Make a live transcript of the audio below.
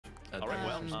All right,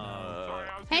 well,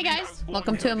 Hey guys,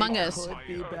 welcome to Among Us.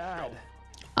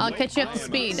 I'll catch you up to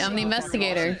speed. I'm the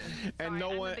investigator. And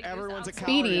no one, everyone's a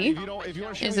Speedy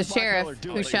is the a sheriff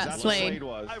who shot Slade.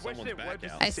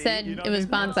 I said it was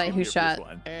Bonsai who shot.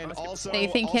 And also, They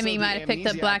think Himmy might have picked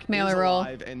up blackmailer role,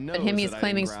 but Himmy is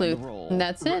claiming sleuth. And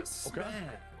that's it.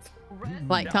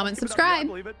 Like, comment, subscribe. I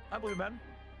believe it, man.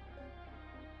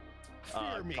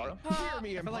 Fear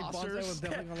me, imposters.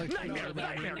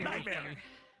 Nightmare.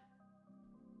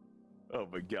 Oh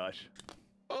my gosh.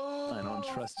 I don't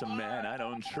trust him, man. I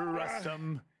don't trust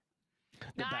him.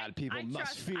 The bad people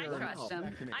must fear. I trust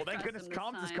him. Well, thank goodness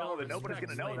Comms is called and nobody's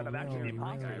gonna know that I'm actually the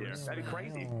imposter here. That'd be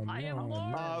crazy. I am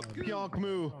Lord. Pionk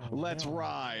Moo, let's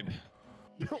ride.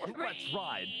 Let's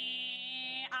ride.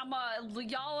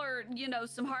 Y'all are, you know,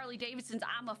 some Harley Davidsons.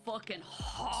 I'm a fucking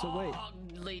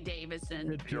Harley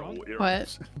Davidson.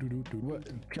 What?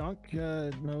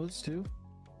 Pionk knows too?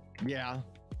 Yeah.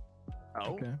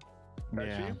 Oh. Okay.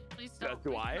 Yeah. Please don't.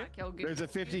 Do I? There's a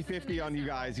 50-50 on you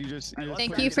guys. You just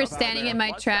Thank you for standing in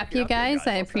my trap, you guys.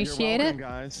 I appreciate it.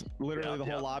 Guys. Literally, the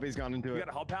whole lobby's gone into it. You got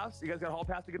a hall pass? You guys got a hall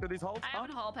pass to get through these halls? I have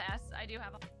a hall pass. I do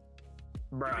have a.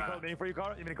 You want me to call a meeting for you,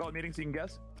 Cara? You want me to call a meeting so you can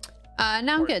guess?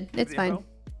 No, I'm good. It's fine.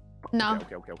 No,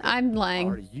 Okay. I'm lying.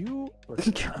 Are you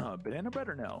banana bread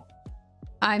or no?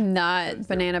 I'm not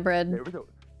banana bread. There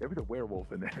was a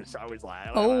werewolf in there, so I was like,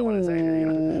 I don't want to say it, you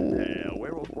know? Yeah,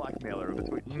 werewolf blackmailer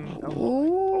between. That's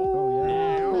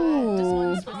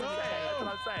what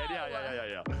I'm saying.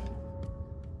 Yeah.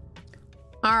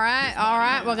 All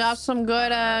right. We got some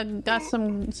good,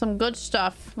 some good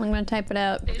stuff. I'm gonna type it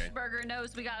out. Fishburger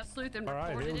knows we got a sleuth and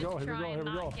reported it to try and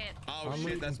knock it. Oh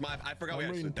shit, that's my. I forgot we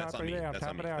actually. That's on me.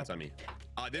 That's on me.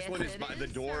 This one is by the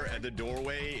door at the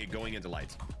doorway going into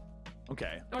lights.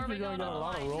 Okay. We're going on a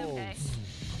lot of rolls.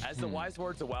 As the wise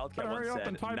words of Wildcat once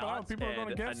said, not people are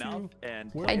gonna guess enough you.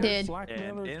 and I did.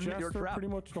 And in your trap. Pretty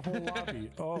much the whole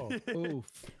lobby. Oh, oof.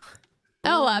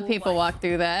 A lot of people walked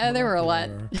through that. There were a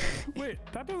lot. Wait,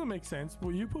 that doesn't make sense.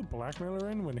 Will you put blackmailer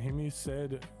in when Himmy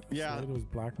said it was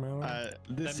blackmailer?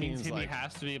 That means Himmy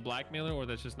has to be a blackmailer, or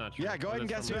that's just not true. Yeah, go ahead and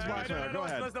guess who's blackmailer. Go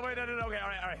ahead. Wait, no. Okay, all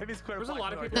right. Himmy's clear. There's a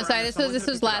lot of people. No, sorry, this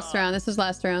was last round. This was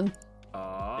last round.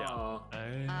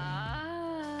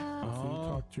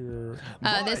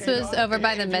 This was over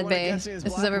by the med bay. This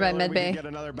is over by med bay. Get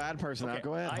another bad person out.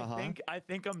 Go ahead. I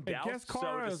think I'm down. Guess So to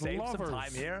Kara's save some lovers.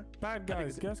 time here. Bad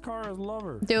guys, guess Kara's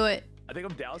lover. Do it. I think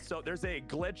I'm down. So there's a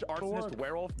glitch, arsonist,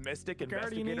 werewolf, mystic,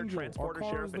 investigator, transporter,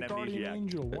 sheriff, and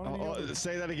amnesiac.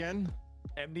 Say that again.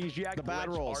 Amnesiac, the bad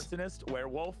glitch, rolls. arsonist,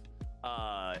 werewolf.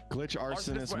 Glitch,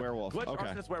 arsonist, werewolf. Glitch, okay.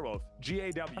 arsonist, werewolf.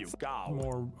 GAW. Gow.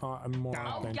 More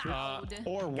adventure.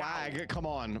 Or wag. Come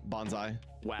on, Bonsai.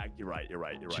 Wag. You're right.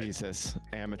 Jesus,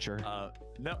 amateur.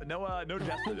 No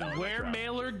Jester though.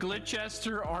 Weremailer,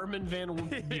 Glitchester, Armin Van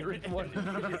Buren.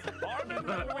 Armin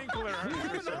Van Winkler.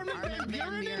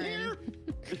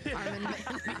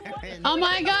 Oh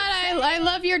my god, I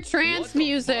love your trance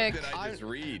music.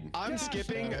 I'm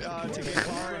skipping to get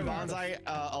Kara and Bonsai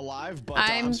alive, but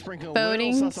I'm sprinkling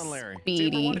voting a little sus on Larry.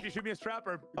 Speedy. If you shoot me a strap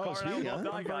or Kara and I will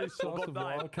die, guys. We'll both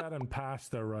die. Wildcat and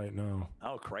pasta right now.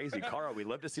 Oh, crazy, Kara. We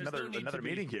love to see another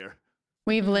meeting here.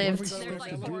 We've lived.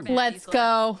 Let's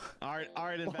go. All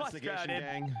right, investigation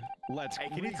gang. Let's. Hey,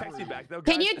 can you text me back though?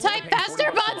 Can you type faster,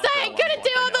 Bonsai? I couldn't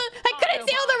see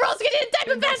all the rules. You didn't type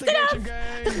it fast enough.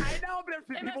 I know, but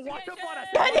there's people walked up on us.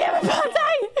 God damn it,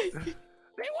 Bonsai!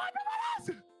 They walked up on us.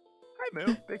 Hi,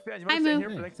 Moo. Big fan. You want to stay here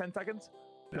for the next 10 seconds?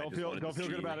 Don't feel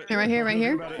good about it. Right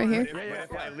here.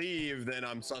 If I leave, then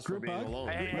I'm sus for being alone.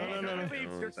 No.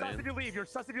 You're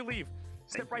sus if you leave.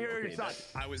 Step right here, you're sus.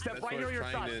 Step right here, you're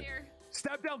sus.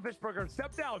 Step down, Fishburger.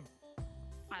 Step down.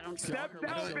 I don't step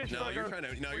down, Fishburger. You're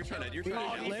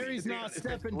trying to. Larry's not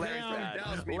stepping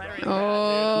down.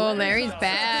 Oh, Larry's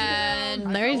bad.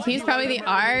 He's probably the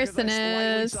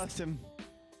arsonist.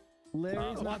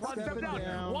 Larry's not stepping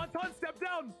down. Wonton, step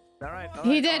down. All right.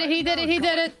 He did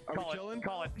it. Call it.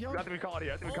 I think we call it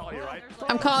here. Right?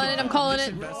 I'm calling it.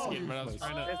 The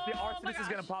arsonist is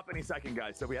gonna pop any second,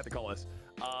 guys. So we have to call this.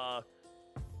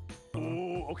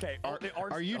 Ooh, okay.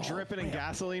 Are you dripping in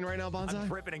gasoline right now, Bonsai? I'm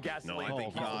dripping in gasoline.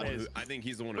 No, I think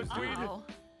he's the one who's doing it.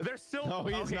 They're still. No,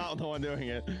 he's not the one doing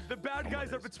it. The bad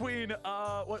guys are between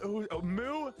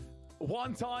Moo,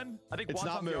 Wonton. I think it's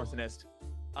Wonton's the arsonist.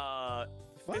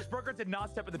 Fishburger did not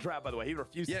step in the trap, by the way. He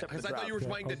refused to step in the trap. I thought you were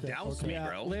trying to douse me,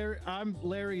 bro.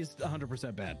 Larry's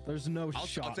 100% bad. There's no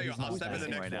shot. I'll tell you, I'll step in the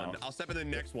next one. I'll step in the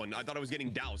next one. I thought I was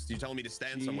getting doused. You're telling me to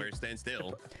stand somewhere, stand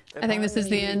still. I think this is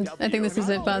the end. I think this is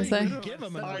it, Bonsai.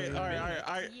 All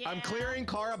right. I'm clearing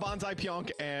Kara, Bonsai,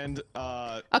 Pionk, and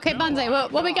okay,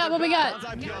 Bonsai. What we got?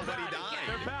 Bonsai, Pionk,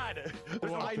 They're bad.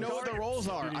 I know what the roles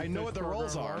are. I know what the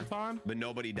roles are. But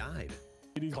nobody died.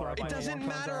 It doesn't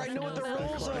matter. I know what the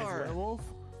roles are. Werewolf.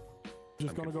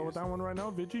 Just gonna go with that one right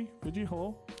now. Vigi,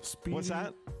 hello. Speedy. What's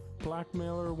that?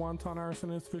 Blackmailer, Wonton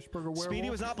arsonist, Fishburger werewolf. Speedy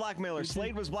was not blackmailer.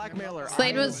 Slade was blackmailer.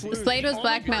 Slade was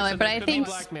blackmailer, but I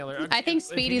think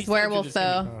Speedy's werewolf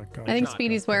though. I think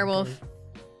Speedy's werewolf.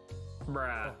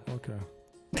 Bruh. Okay.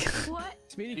 What?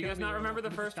 Speedy, do you guys not remember the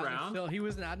first round? Still, he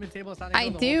was an admin table. I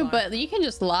do, but you can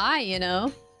just lie, you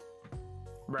know.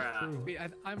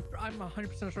 Bruh. I'm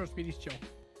 100% sure Speedy's chill.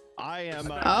 I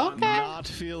am okay. not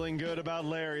feeling good about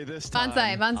Larry this time.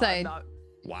 Bonsai.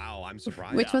 Wow, I'm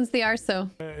surprised. Which one's the arso?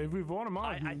 If we vote him out,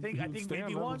 I think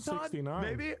maybe Wonton.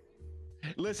 Maybe.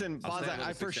 Listen, Bonsai,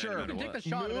 I for sure. Moo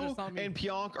and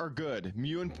Pionk are good.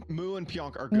 Moo and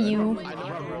Pionk are good. Mew. I know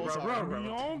what the rules are.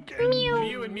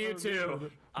 Mew and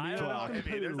Mewtwo. I don't know.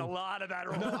 There's a lot of that.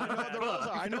 No, I know what the roles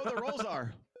are. I know what the roles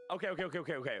are. Okay.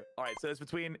 All right, so it's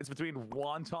between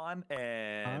Wonton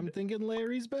and. I'm thinking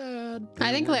Larry's bad.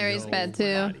 I think Larry's bad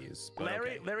too.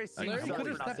 Larry could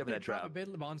have stepped in that trap a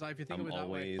bit, Bonsai, if you think of it that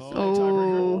way.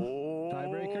 Oh.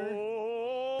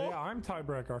 Tiebreaker. Yeah, I'm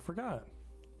tiebreaker. I forgot.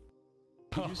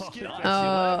 You skipped.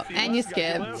 Oh, and you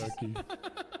skipped.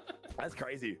 That's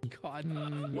crazy. God.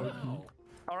 Wow.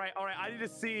 All right. I need to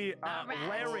see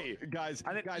Larry. Guys,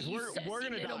 we're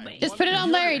gonna die. Just put it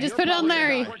on Larry. Just put it on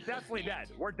Larry. We're definitely dead.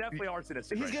 We're definitely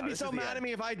arsonists. He's gonna be so mad at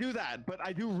me if I do that, but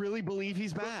I do really believe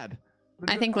he's bad.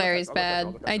 I think Larry's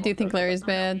bad. I do think Larry's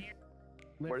bad.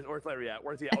 Where's Larry at?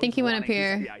 Where's he at? I think he went up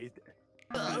here.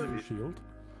 Shield.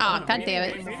 Oh, god damn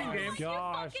it.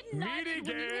 Gosh. Meeting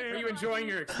game. Are you enjoying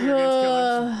your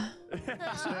experience,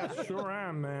 Sure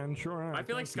am, man. Sure am. I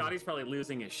feel like Scotty's probably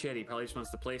losing his shit. He probably just wants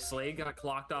to play. Slade got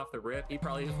clocked off the rip. He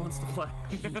probably just wants to play.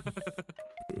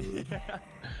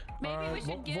 Maybe we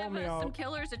should give some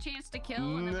killers a chance to kill.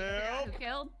 Who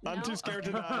killed? I'm too scared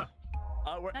to die.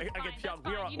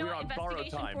 We're on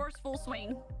borrowed time. Force full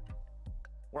swing.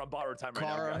 We're on borrowed time right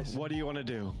now, Kara, guys. what do you want to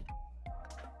do?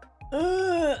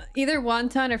 Either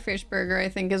Wonton or Fishburger, I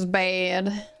think, is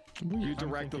bad. You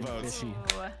direct the votes.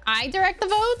 I direct the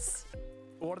votes?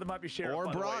 Or there might be Sheriff. Or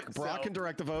Brock. Brock can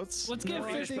direct the votes. Let's give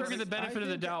Fishburger the benefit of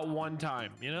the doubt one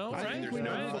time, you know? Right? There's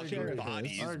no fucking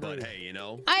bodies, but hey, you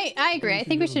know. I agree. I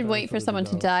think we should wait for someone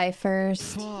to die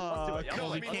first. Fuck.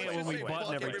 We can't when we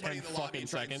button every 10 fucking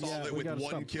seconds. Solve it with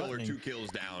 1 kill or 2 kills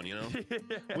down, you know?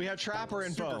 We have Trapper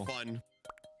info. Super fun.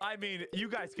 I mean, you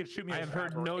guys can shoot me. I have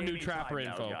heard no new Trapper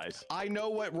info. Guys. I know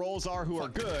what roles are who are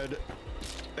good.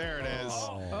 There it is.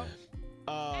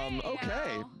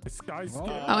 Okay. This guy's skipped.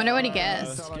 I wonder what he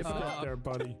guessed. There,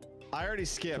 buddy. I already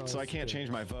skipped, so I can't change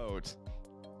my vote.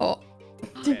 Oh.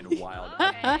 And wild.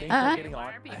 I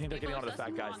think they're getting on to the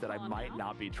fact, guys, that I might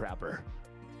not be Trapper.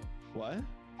 What?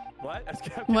 What?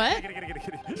 What? What?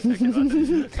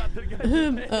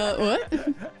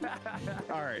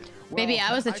 All right. Well, Maybe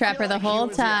I was a trapper the whole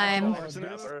time.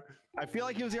 I feel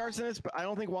like he was the arsonist, but I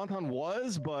don't think Wonton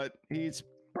was, but he's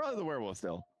probably the werewolf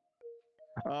still.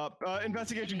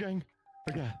 Investigation gang.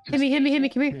 Okay. Hit me,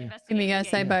 come here. Give me a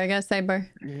sidebar,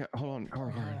 Yeah, hold on,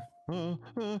 Kara.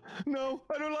 No,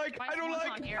 I don't like.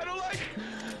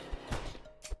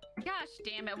 Gosh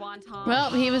damn it, Wonton.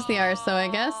 Well, he was the arse, so I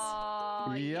guess.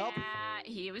 Yep. Yeah,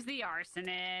 he was the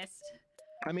arsonist.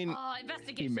 I mean, he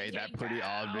investigation made that pretty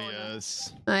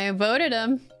obvious. I voted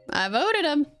him.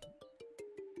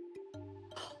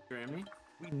 Grammy?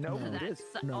 We know who it is.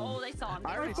 Oh, they saw him.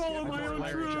 I already followed my own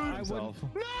Larry shot himself.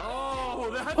 Oh,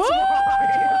 that's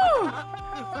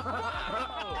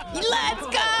Let's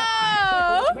go!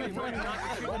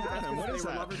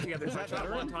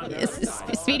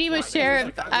 Speedy was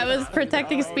sheriff. I was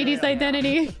protecting Speedy's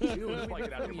identity.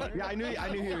 Yeah, I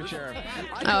knew he was sheriff.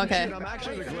 Oh, okay. I'm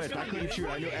actually the glitch. I couldn't shoot.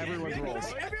 I knew everyone's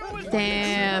roles.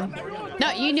 Damn.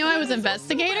 No, you knew I was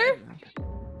investigator?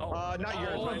 Not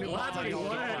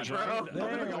yours.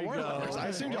 I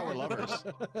assumed y'all were lovers.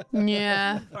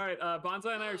 Yeah. All right,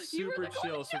 Bonsai and I are super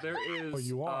chill, so there is. Oh,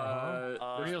 you are?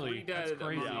 Really? That's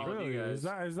crazy. Really? Is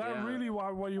that really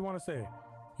what you want to say?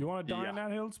 You want to die on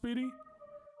that hill, Speedy?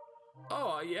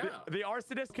 Oh yeah. The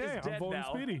arsonist is dead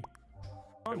now. Speedy.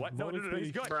 What? No,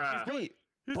 he's good. Wait.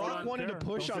 Brock wanted to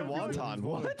push on Wonton.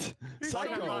 What?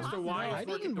 Psycho. I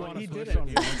didn't want to push on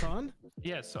Wonton.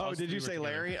 Yes. Oh, did you say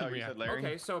Larry? Oh, you said Larry.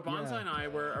 Okay, so Bonsai and I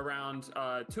were around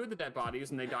 2 of the dead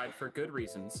bodies, and they died for good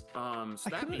reasons. So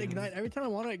I couldn't ignite. Every time I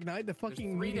want to ignite, the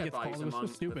fucking meeting gets called. It was so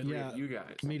stupid. Yeah, you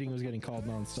guys. Meeting was getting called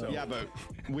on. So yeah, but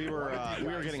we were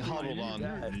getting huddled on.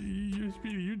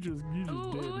 You just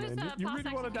did, man. You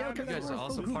really want to die? You guys are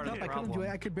also part of the problem.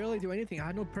 I could barely do anything. I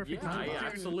had no perfect time. I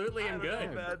absolutely am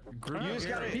good. You just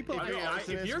gotta people.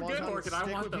 If you're good, Morgan, I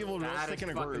want the people fattest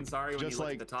fucking sorry when you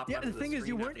look at the top. Yeah, the thing is,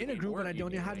 you weren't in a group when I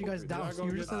don't have you guys down. So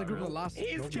you were just in a group of the last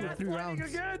 2 or 3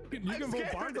 rounds. You can vote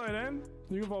Bonsai then.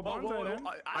 You can vote Bonsai then.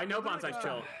 I know Bonsai's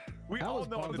chill. We all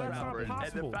know that's not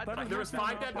possible. There was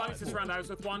 5 dead bodies this round. I was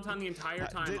with Wonton the entire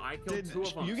time. I killed 2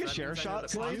 of them. You get share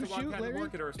shots? Did you shoot, Larry?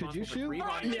 Did you shoot?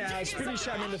 Yeah, it's pretty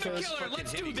shot me in the face. Killer,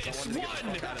 let's do this. 1, 2.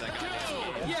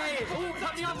 Yay! Ooh,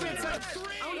 cut me off, Vincent.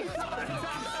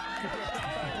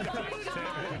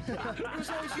 It was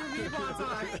always you and me,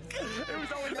 Bonsai. It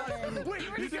was always us. Wait,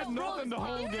 he did nothing the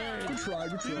whole game. We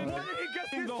tried. Why did he guess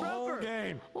his The whole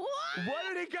game. Why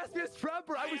did he guess his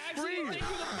trapper? I was free.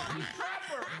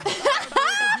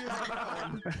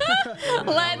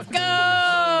 Let's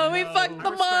go! We fucked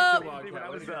them up!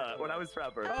 When I was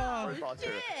trapper.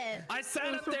 I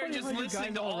sat up there just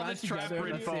listening to all this trapper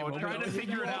info, trying to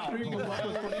figure it out. And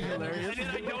then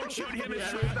I don't shoot him and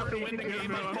shoot up to win the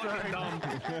game. I'm fucking dumb.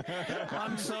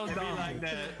 I'm so dumb like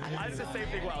that. I did the same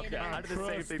thing, Wildcat. I did the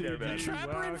same thing there, man.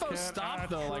 Trapper info stopped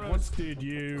though. Like once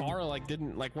Gara like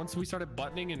didn't like once we started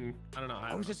buttoning and I don't know.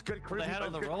 I was just good. They had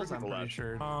all the rolls. I'm pretty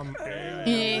sure.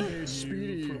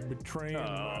 Speedy for betraying.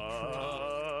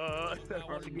 Hey,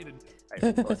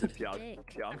 listen, Pyong.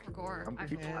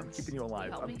 I'm keeping you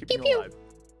alive. I'm keeping you alive.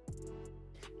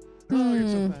 Oh, you're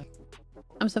so fast.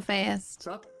 I'm so fast. What's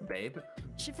up, babe?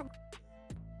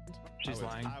 She's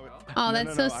lying. Oh,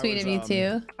 that's so sweet of you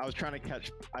too. I was trying to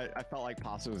catch. I felt like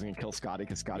Pasta was gonna kill Scotty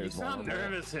because Scotty was vulnerable. You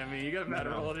sound nervous, Hemi. You got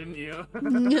better roll, didn't you?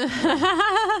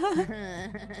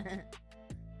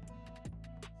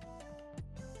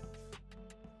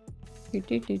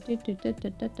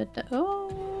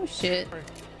 Oh shit.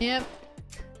 Yep.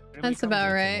 That's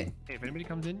about right. Hey, if anybody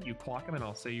comes in, you clock them and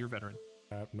I'll say you're veteran.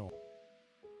 No.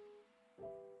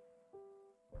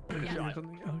 Yeah.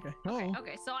 Okay. Oh.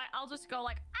 Okay, so I'll just go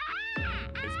like, ah!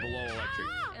 It's below electric.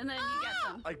 And then you get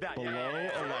them. Like that. Below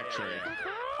electric. Yeah,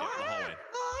 the hallway.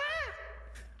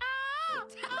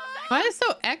 Why is it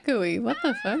so echoey? What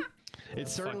the fuck? It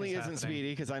certainly isn't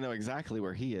Speedy because I know exactly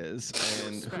where he is.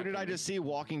 And who did I just see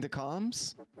walking to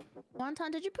comms?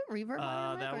 Wonton, did you put reverb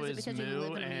on your That was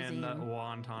Moo and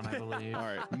Wonton, I believe. All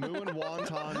right, Moo and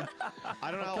Wonton. I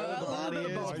don't know how old the body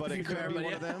is, but it could be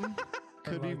one of them.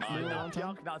 Could be Moo and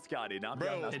Wonton. Not Scotty. Not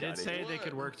They did say they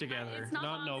could work together. It's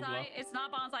not Nogla. Bonsai. It's not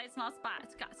Bonsai. It's not Spot.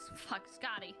 Fuck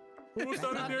Scotty.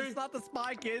 It's not the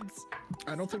spy kids.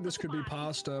 I don't think this could be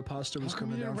Pasta. Pasta was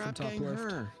coming down from top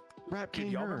left. Rap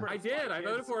King her. I did. I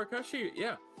voted for Akashi.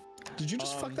 Yeah. Did you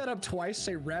just fuck that up twice?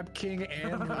 Say Rap King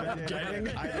and Rap Gang?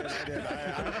 I did.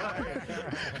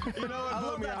 You know what?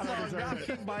 Put me out of Rap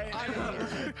King by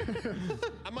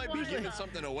I might be giving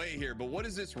something away here, but what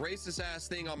is this racist ass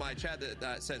thing on my chat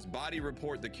that says body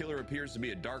report? The killer appears to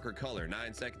be a darker color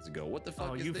 9 seconds ago. What the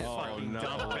fuck is this? Fucking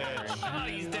dumb bitch.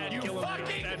 He's dead. You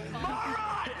fucking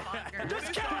moron!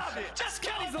 Just kill him! Just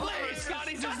kill him, please!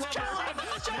 Scotty's just kill him!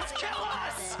 Just kill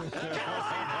us! Kill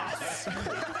us!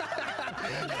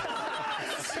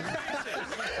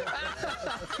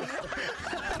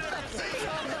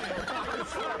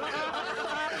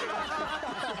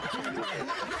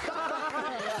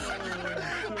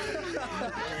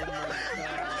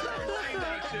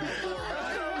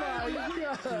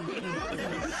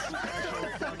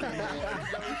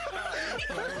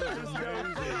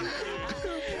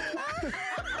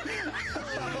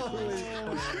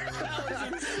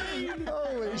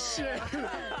 Holy shit.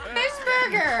 Fish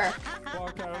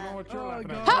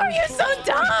How are you so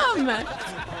dumb?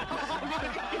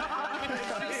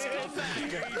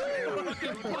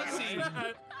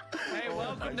 Hey,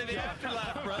 welcome to the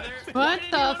afterlife, brother. What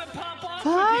the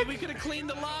fuck? We could have cleaned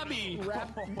the lobby.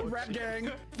 Rap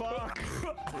gang. Fuck.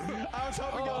 I was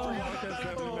hoping y'all forgot about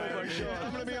that. Oh my god.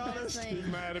 I'm gonna be honest. He's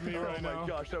mad at me right now. Oh my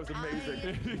gosh, that was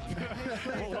amazing.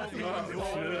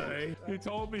 He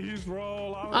told me he's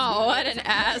roll. Oh, what an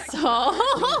asshole.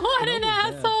 What an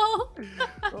asshole.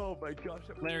 Oh my gosh.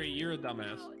 Larry, you're a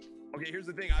dumbass. Okay, here's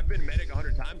the thing. I've been medic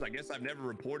 100 times. I guess I've never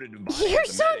reported. You're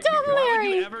so dumb, Larry.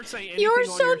 Would you ever say anything You're on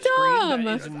so your dumb.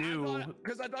 That is new?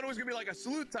 Because I thought it was gonna be like a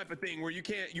salute type of thing where you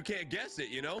can't guess it,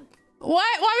 you know?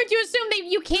 Why would you assume that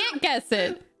you can't guess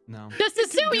it? No. Just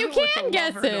assume you can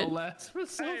guess it.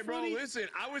 Hey, bro, listen.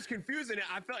 I was confused, and it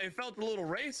felt a little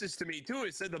racist to me too.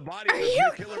 It said the body Are of the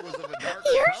you- killer was of a darker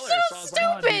You're color. so I was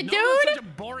stupid, like, dude. Such a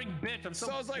boring bitch. I'm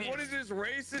So I was like, what is this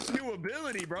racist new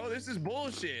ability, bro? This is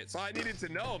bullshit. So I needed to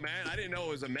know, man. I didn't know it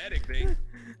was a medic thing.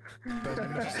 What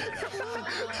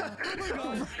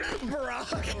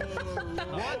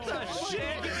the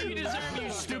shit? You deserve, you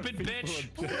stupid bitch.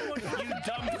 You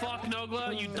dumb fuck,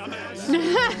 Nogla. You dumbass.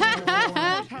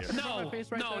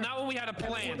 No, not when we had a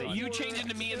plan. You change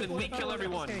into me and then we kill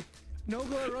everyone.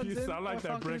 Nogla runs in. You sound like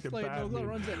that Breaking Bad. Nogla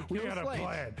runs in. We had a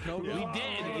plan. We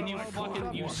did, and you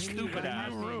fucking, you stupid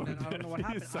ass. I don't know what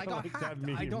happened. I got hacked.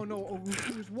 I don't know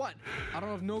who was what. I don't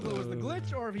know if Nogla was the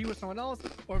glitch or if he was someone else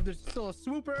or if there's still a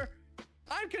swooper.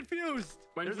 I'm confused.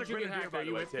 When there's a grenadier, by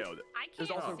the way, too. There's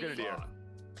also a grenadier.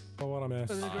 Oh, what a mess.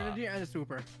 There's a grenadier and a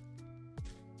swooper.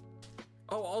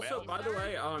 Oh, also, by the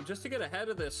way, just to get ahead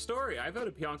of this story, I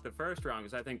voted Pionk the first round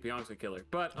because I think Pionk's a killer.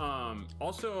 But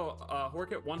also,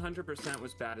 Horket 100%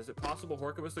 was bad. Is it possible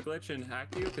Horket was the glitch and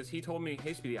hacked you? Because he told me,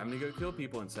 hey, Speedy, I'm going to go kill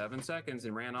people in 7 seconds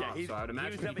and ran off. So I would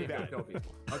imagine he did go kill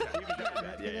people. Okay.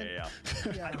 Yeah.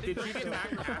 Did you get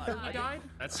hacked after he died?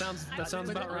 That sounds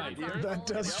about right. That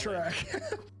does track.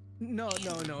 No.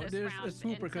 There's a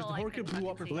swooper because the Horket blew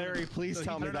up. Larry, please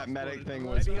tell me that medic thing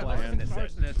was planned. Bro,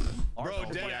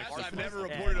 deadass, I've never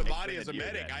reported a body as a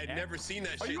medic. I had never seen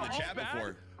that shit in the chat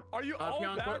before. Are you all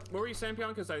Pionk, bad? what were you saying, Pionk?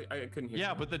 Because I couldn't hear.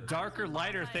 Yeah, but the darker,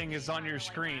 lighter thing is on your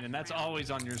screen, and that's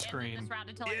always on your screen.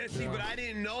 Yeah, see, but I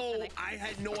didn't know. I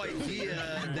had no idea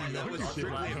that was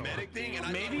strictly a medic thing.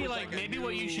 And Maybe maybe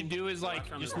what you should do is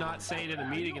just not say it in a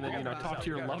meeting, and then talk to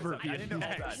your lover via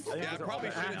text. Yeah, I probably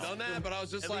should have done that, but I was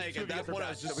just like, at that point, I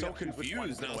was just so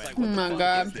confused, and I was like, Oh what my the fuck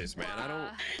God. is this, man? I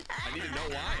need to know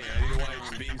why. I need to know why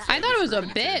it's being. I thought it was a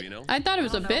bit. I thought it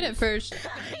was a bit at first.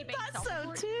 I thought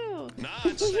so too. Nah,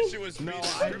 that shit was. No,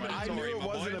 I knew it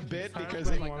wasn't a bit because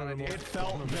it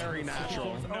felt very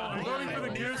natural. I'm going for the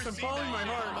gears and following my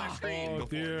heart. Oh,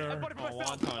 dear.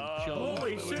 Wonton, chill.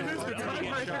 Holy shit, this is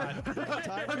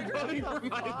I'm going for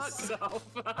myself.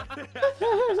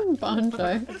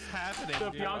 Bonsai. What's happening?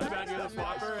 So Pionk's back here the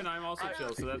swapper, and I'm also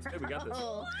chill, so that's good. We got this.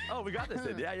 Oh, we got this.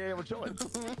 Yeah, we're chilling.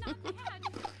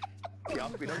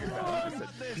 Pionk, we know you're bad.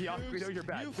 Pionk, we know you're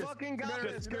bad. You fucking got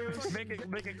this, Goose. Make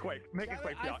it quick. Make it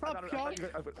quick, Pionk. I'm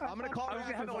gonna call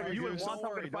you and Wonton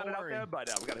are gonna find it out there, but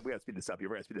we gotta speed this up. We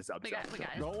gotta speed this up. We got it.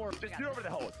 Don't worry. Just do it over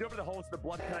the hose. Do it over the hose so the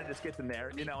blood kind of just gets in there,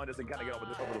 and doesn't kind of get over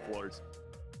the floors.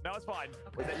 No, it's fine.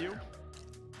 Was that you?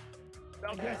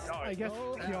 Okay. I guess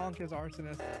Pionk is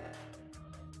arsonist.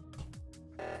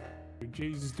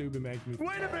 Jesus, stupid, make me.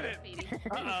 Wait a minute.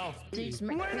 Uh-oh. Wait a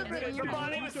minute. The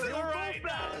body was still right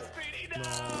now. Speedy, no.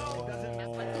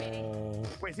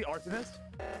 Wait, is he arsonist?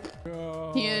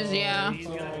 He is, yeah. He's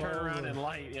gonna turn around and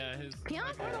light, his...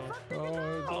 Pionk, where the fuck did you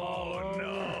go? Oh,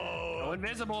 no. Go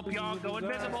invisible, Pionk, go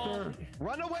invisible.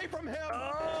 Run away from him.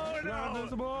 Oh, no.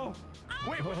 Invisible.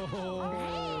 Wait.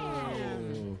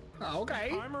 Okay.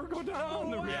 Timer go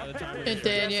down. Yeah, the timer. It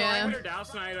did, So I yeah. put her down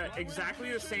tonight at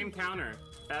exactly the same counter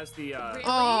as the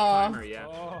Aw. timer, yeah.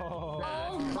 Oh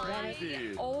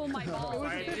my god. So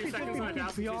I had 2 seconds on the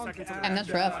Douse, 2 seconds on the And that's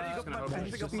rough. I'm just gonna hope I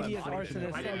think Speedy is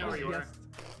arsonist. I didn't know where you were.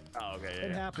 Oh, okay.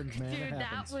 It happens, man. Dude, it that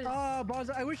happens. was.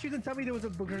 Bonsai, I wish you didn't tell me there was a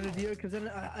grenadier because then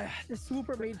the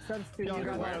swooper made sense to me.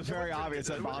 It was very obvious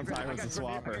that Bonsai was the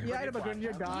swapper. Yeah, but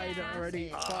grenadier died already.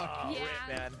 Fuck. Yeah.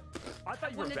 Man. I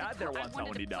thought you were bad there one time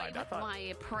when he died. I thought.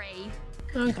 My prey.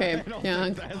 Okay, yeah.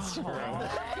 That's true.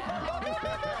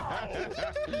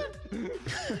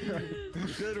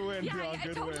 Good win, Yeah, Pionk. it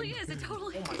Good totally win. is. It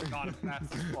totally is. Oh my god, I'm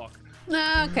fast as fuck.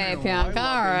 Okay, Pionk.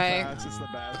 All right. It's the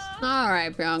best. All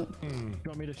right, Pionk. You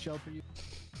want me to shelter you?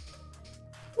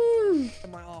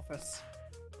 In my office.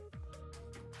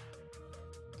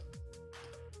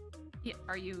 Yeah,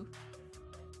 are you?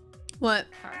 What?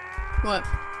 What?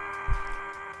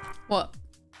 What?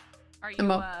 Are you?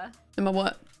 Am I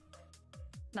what?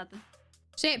 Nothing.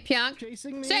 Say it, Pionk.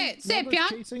 Chasing me? Say it, Nobody's Pionk.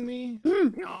 Chasing me?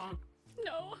 No.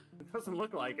 It doesn't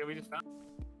look like it. We just found.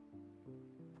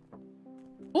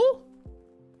 Ooh.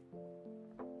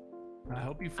 I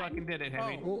hope you fucking did it,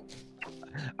 Hemi. Oh.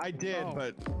 I did,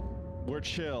 but we're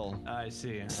chill. I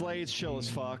see. Slade's chill as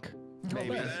fuck. Maybe.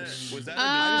 Was that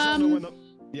I just don't know when the...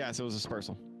 Yes, it was a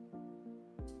dispersal.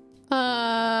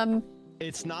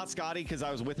 It's not Scotty because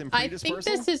I was with him I pre-dispersal.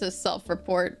 think this is a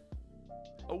self-report.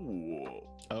 Oh.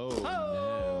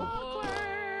 Oh.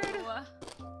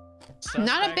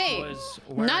 Not a bait.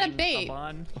 Not a bait.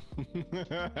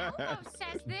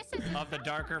 says this is of the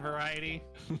darker variety.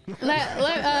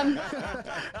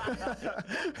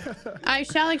 I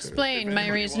shall explain my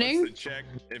reasoning.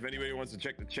 If anybody wants to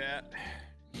check the chat.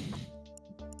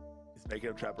 He's making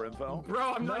up trapper info.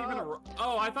 Bro, I'm not even a...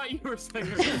 Oh, I thought you were saying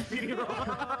it was a speedy roll.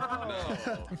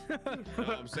 No,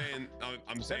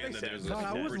 I'm saying that there's a No,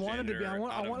 I wouldn't want him to be. I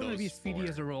want him to be speedy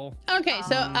as a roll. Okay,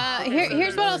 so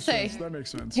here's what I'll say. That makes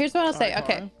sense. Here's what I'll say.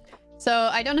 Okay, so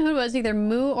I don't know who it was, either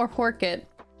Moo or Horkit.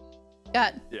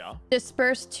 Got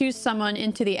dispersed to someone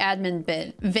into the admin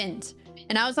vent,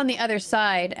 and I was on the other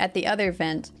side at the other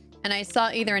vent, and I saw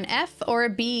either an F or a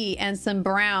B and some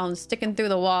brown sticking through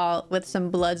the wall with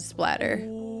some blood splatter.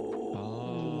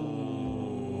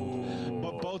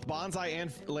 But both Bonsai and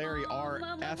Larry are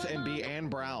F and B and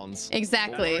Browns.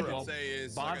 Exactly. Well,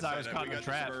 Bonsai was caught in the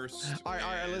trap. All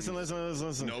right, listen.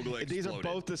 Nogla These are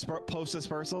exploded. both post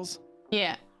dispersals.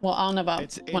 Yeah. Well, I'll know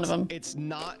about one of them. It's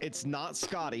not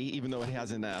Scotty, even though it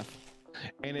has an F,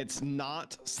 and it's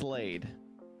not Slade.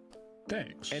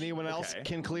 Thanks. Anyone else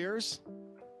can clears?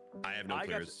 I have no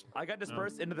clears. I got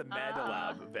dispersed into the med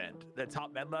lab vent. The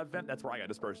top med lab vent, that's where I got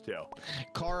dispersed too.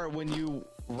 Kara, when you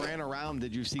ran around,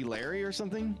 did you see Larry or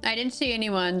something? I didn't see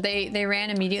anyone. They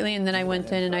ran immediately, and then I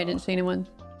went in and I didn't see anyone.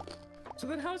 So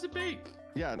then how's it bait?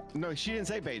 Yeah, no, she didn't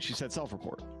say bait. She said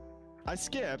self-report. I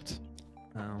skipped.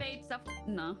 Bait stuff.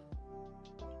 No.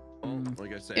 Well,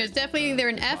 like I said, It was definitely either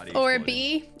an F or a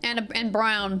B and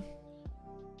brown.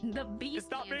 The B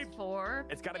stands for.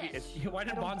 It's gotta be. Why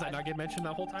did Bonsai not get mentioned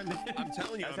the whole time? I'm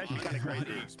telling you, that's actually kind of crazy.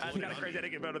 That's kind of crazy. I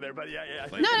didn't get voted there, but yeah.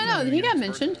 No, he got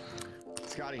mentioned.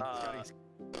 Scotty.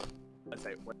 Let's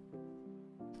say.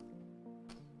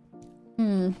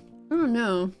 I don't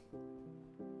know.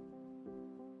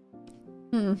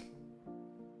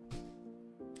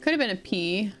 Could have been a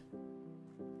P.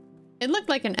 It looked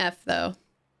like an F though.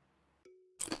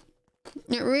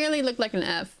 It really looked like an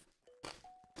F.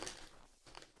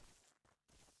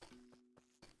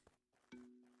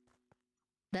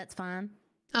 That's fine.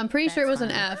 I'm pretty sure it was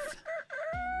an F.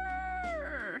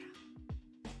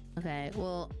 Okay,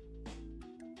 well,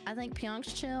 I think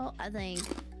Pyonk's chill. I think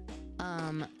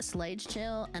Slade's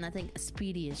chill, and I think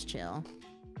Speedy is chill.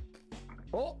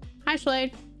 Oh, hi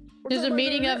Slade. There's a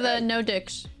meeting of the no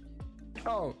dicks.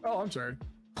 Oh, I'm sorry.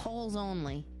 Holes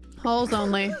only. Holes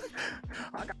only.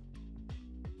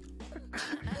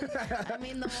 I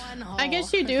mean the one hole. I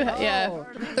guess you do. Yeah.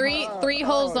 Three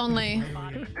holes only.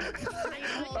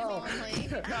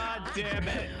 God damn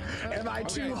it. Am I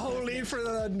too holy for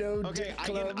the no dick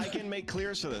club? I can make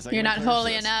clears for this. You're not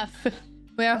holy enough.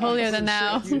 We are holier than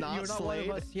thou. It's not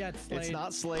Slade. It's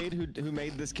not Slade who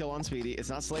made this kill on Speedy. It's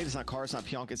not Slade. It's not Car. It's not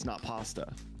Pionk. It's not Pasta.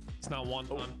 It's not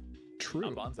Wonton.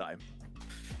 True. Not Bonsai.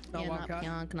 Yeah, not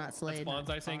Pionk, not Slade. That's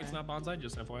Bonsai saying it's not Bonsai,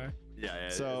 just FYI. Yeah.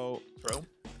 So true.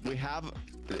 We have.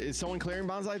 Is someone clearing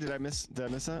Bonsai? Did I miss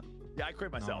that? Yeah, I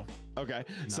cleared myself. No. Okay.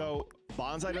 No. So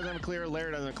Bonsai doesn't have a clear.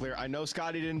 Larry doesn't have a clear. I know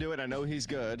Scotty didn't do it. I know he's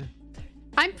good.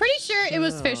 I'm pretty sure it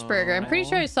was Fishburger. I'm pretty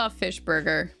sure I saw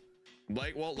Fishburger.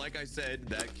 Like I said,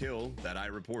 that kill that I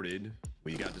reported,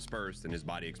 we got dispersed and his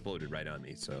body exploded right on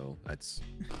me. So that's.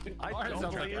 Kara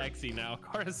sounds like Exy now.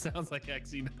 Kara sounds like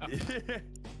Exy now.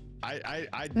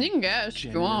 I you can guess.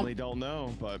 Genuinely don't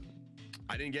know, but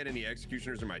I didn't get any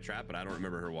executioners in my trap, but I don't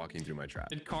remember her walking through my trap.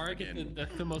 Did Kara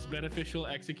get the most beneficial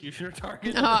executioner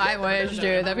target? Oh, I wish,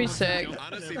 dude. That'd be sick.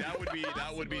 Honestly, that would be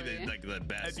the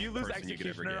best. If you lose person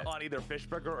executioner you on either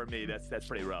Fishburger or me, that's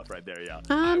pretty rough right there. Yeah.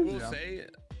 I will say.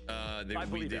 I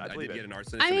did get an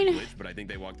arsonist and a glitch, but I think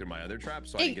they walked through my other trap,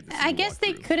 so I didn't get to see I guess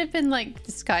they could have been like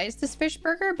disguised as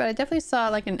Fishburger, but I definitely saw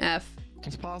like an F.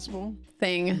 It's possible.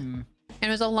 Thing. And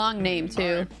it was a long name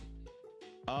too.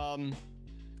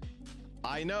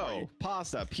 I know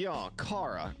Pasta, Pionk,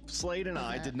 Kara, Slade, and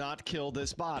I did not kill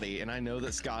this body, and I know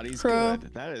that Scotty's good.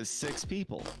 That is 6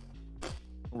 people.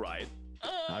 Right.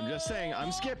 I'm just saying.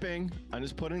 I'm skipping. I'm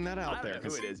just putting that out there. I don't know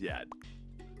who it is yet.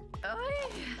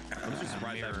 I'm just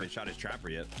surprised I haven't shot his trapper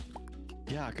yet.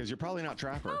 Yeah, because you're probably not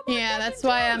Trapper. Yeah, that's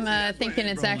why I'm thinking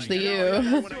it's actually you.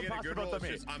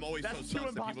 I'm always so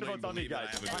sus that people don't believe I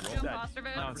have a good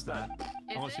roll. No, it's not.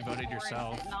 Unless you voted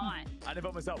yourself. I didn't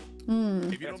vote myself.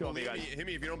 If you don't believe me,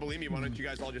 Himmy, if you don't believe me, why don't you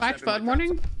guys all just Watch vote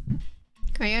morning?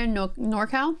 Are you in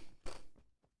NorCal?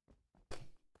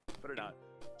 Put it on.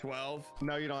 12.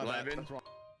 No, you don't. 11.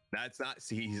 That's not.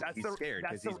 See, he's scared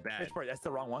because he's bad. That's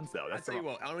the wrong ones though. That's I tell you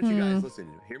what. I want you guys listen.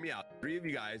 Hear me out. 3 of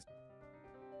you guys.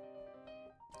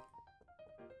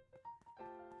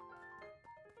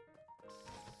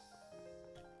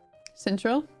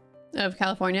 Central of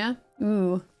California.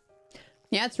 Ooh.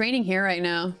 Yeah, it's raining here right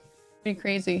now. Pretty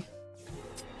crazy.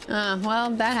 Well,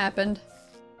 that happened.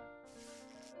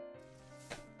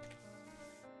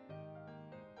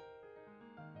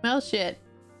 Well, shit.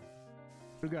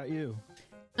 Who got you?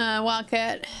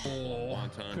 Wildcat.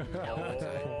 Wonton.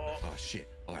 Oh shit.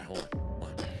 All right, hold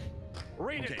on.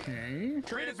 Read it. Okay.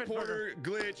 Transporter,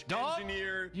 glitch,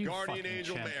 engineer, guardian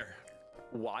angel, bear.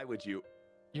 Why would you?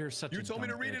 You're such. You told me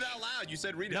to read it out loud. You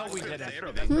said read it. No, out we loud.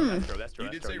 didn't. That's true.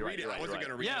 You did say read it. I wasn't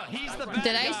gonna read it. Yeah, he's the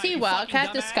Did I see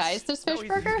Wildcat disguised as Fish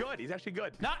Burger? He's good. He's actually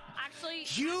good. Not actually.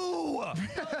 You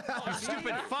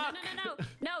stupid fuck.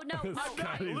 No.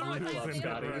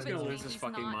 He's gonna lose his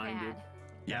fucking mind, dude.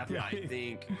 Yeah, I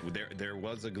think there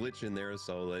was a glitch in there,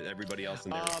 so that everybody else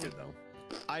in there is good though.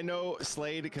 I know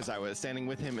Slade because I was standing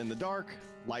with him in the dark.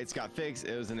 Lights got fixed.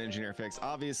 It was an engineer fix,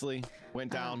 obviously.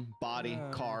 Went down. Body.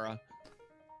 Kara.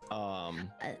 Can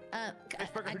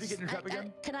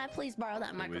I please borrow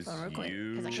that microphone real quick?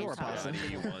 Sure, possibly.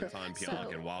 Wonton,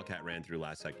 Pionk, and Wildcat ran through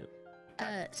last second.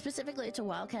 Specifically to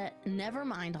Wildcat, never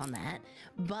mind on that.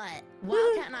 But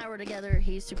Wildcat and I were together.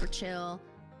 He's super chill.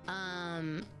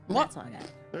 That's all I got.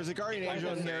 There's a guardian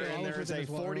angel in there, and there's a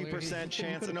 40%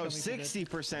 chance, no,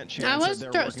 60% chance. I was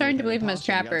starting to believe him as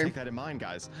Trapper. Take that in mind,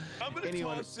 guys. I'm gonna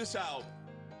toss this out.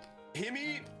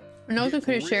 Himmy. Nogla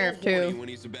could have sheriff too. When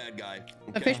he's a bad guy.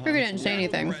 Okay. But Fish Burger didn't say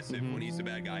anything. When he's a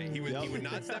bad guy, he would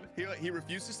not step. He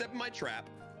refused to step in my trap.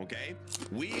 Okay.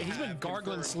 He's been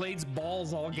gargling Slade's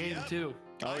balls all game too.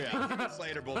 Oh yeah.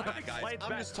 Slade are both bad guys.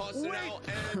 I'm just tossing it out,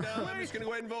 and I'm just gonna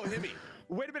go ahead and vote Himmy.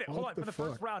 Wait a minute, hold on. For the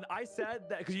first round, I said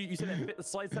that because you said that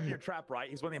Slade stepped in your trap, right?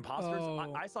 He's one of the imposters.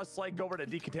 I saw Slade go over to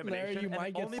decontamination. Larry, you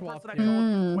might get swapped.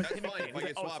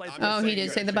 Oh, he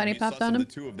did say the body popped on him?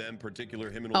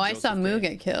 Oh, I saw Moo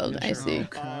get killed. I see.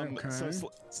 So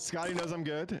Scotty knows I'm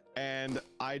good, and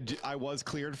I was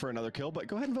cleared for another kill, but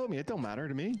go ahead and vote me. It don't matter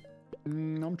to me.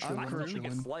 I'm sure. I still think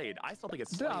it's Slade. I still think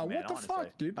it's Slade, man, what the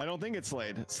fuck, dude? I don't think it's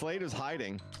Slade. Slade is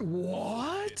hiding.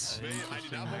 What?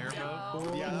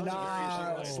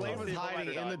 Yeah, Slade was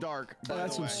hiding in the dark.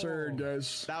 That's absurd,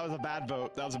 guys. That was a bad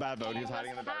vote. That was a bad vote. He was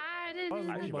hiding in the dark.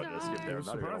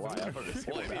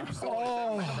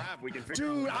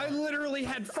 Dude, I literally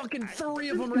had fucking 3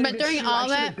 of them ready. But during all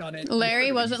that,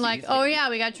 Larry wasn't like, oh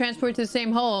yeah, we got transported to the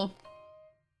same hole.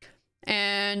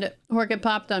 And Horkett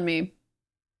popped on me.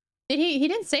 He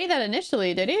didn't say that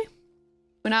initially, did he?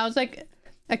 When I was like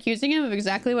accusing him of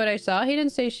exactly what I saw, he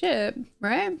didn't say shit,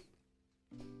 right? Am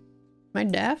I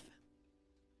deaf?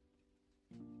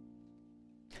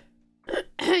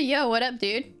 Yo, what up,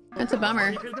 dude? That's a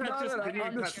bummer.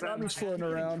 I'm just floating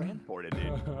around.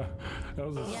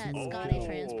 Yeah, Scotty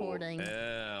transporting.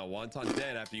 Yeah, Wonton's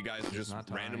dead after you guys just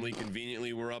randomly,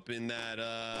 conveniently were up in that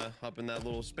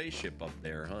little spaceship up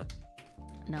there, huh?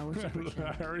 No, we're super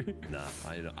chill. Nah,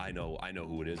 I know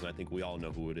who it is. And I think we all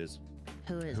know who it is.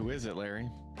 Who is it, Larry?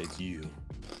 It's you.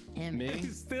 Him. Me?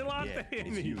 He's still out there.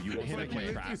 It's you. You It's like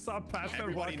my trap. you saw past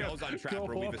Everybody knows I'm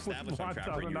Trapper. We've established I'm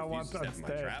Trapper. You refuse to step in my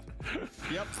trap.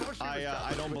 Yep.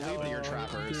 I don't believe that you're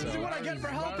Trapper. This is what I get for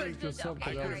helping.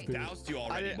 I could have doused you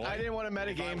already, boy. I didn't want to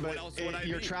metagame, but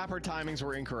your Trapper timings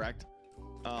were incorrect.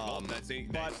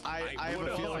 But I have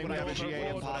a feeling we have a GA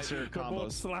imposter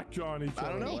combos. Slackjaw on each other. I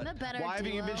don't know. Why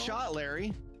haven't you been shot,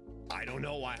 Larry? I don't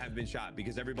know why I have been shot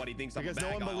because everybody thinks I'm a bad Because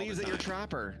no one guy believes that you're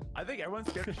Trapper. I think everyone's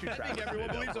scared to shoot Trapper. I think everyone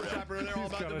believes I'm Trapper and they're all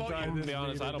about to vote you. To be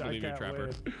honest, I don't believe you're Trapper.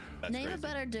 Name a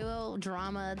better duo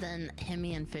drama than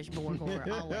Himmy and Fishburger.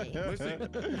 I'll wait. Listen,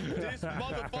 this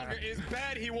motherfucker is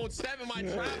bad. He won't step in my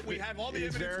trap. We have all the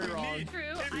evidence we need.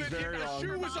 If the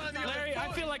shoe was on the Larry,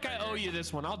 I feel like I owe you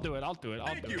this one. I'll do it.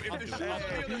 Thank you. If the shoe was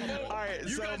on the other All right,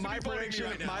 so my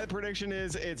prediction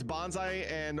is it's Bonsai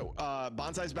and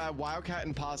Bonsai's bad. Wildcat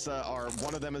and Pasta are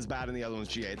one of them is bad and the other one's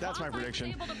GA. That's my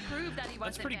prediction.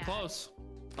 That's pretty close.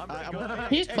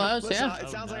 He's close, yeah. It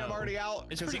sounds like I'm already out.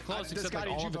 It's pretty close, except like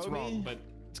all of it's wrong, but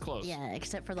it's close. Yeah,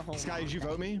 except for the whole. Sky, did you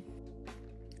vote me?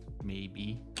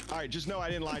 Maybe. All right, just know I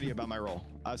didn't lie to you about my role.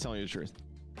 I was telling you the truth.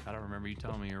 I don't remember you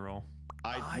telling me your role.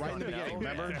 Right in the beginning,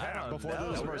 remember? Before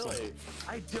the dispersal.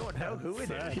 I don't know who it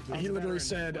is. He literally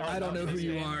said, I don't know who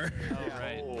you are. Oh,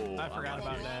 right. I forgot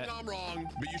about that. I'm wrong,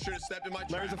 but you should have stepped in my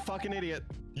trap. Larry's a fucking idiot.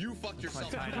 You fucked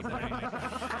yourself. God damn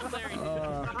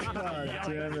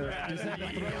it.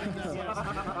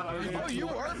 Oh, you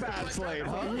were bad, Slade,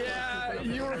 huh? Yeah,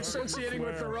 you were associating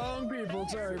with the wrong people.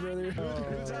 Sorry, brother.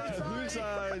 Who's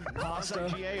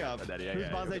Bonsai GA up? Who's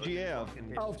Bonsai GA up?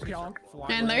 Oh, Pionk.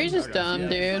 And Larry's just dumb,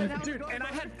 dude. Dude, and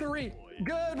I had 3.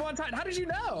 Good one time. How did you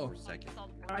know?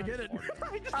 I get it.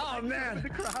 Oh man,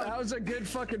 that was a good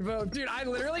fucking vote, dude. I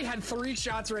literally had 3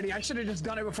 shots ready. I should have just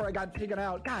done it before I got taken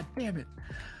out. God damn it.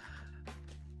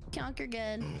 Pionk, you're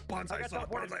good. Bonsai Who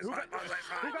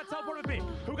got teleported with me?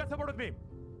 Who got teleported with me?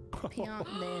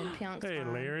 Pionk, man. Pionk's Hey,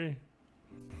 fine. Larry.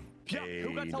 Yeah,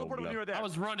 who got teleported when you were there? I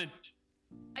was running.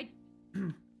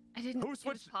 I didn't. Who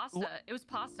switched? It was pasta. It was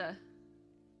pasta.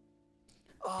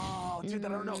 Oh, dude, I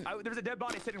don't know. There's a dead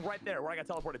body sitting right there where I got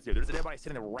teleported to. There's a dead body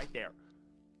sitting right there.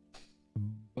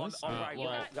 Right,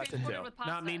 well, that's it too.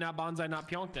 Not me, not Bonsai, not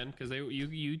Pyeongton, because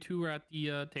you two were at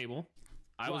the table.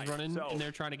 I was running in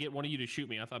there trying to get one of you to shoot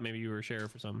me. I thought maybe you were a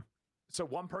sheriff or something. So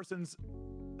one person's.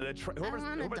 I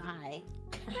wanna die.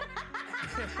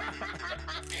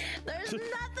 There's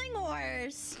nothing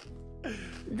worse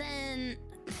than.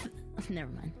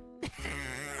 Never mind.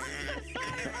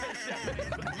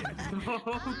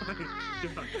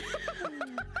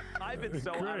 I've been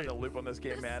so out of the loop on this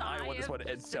game, man. I want this one to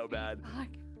end so bad.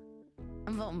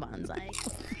 I'm voting Bonsai.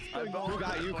 Who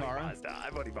got you, Kara?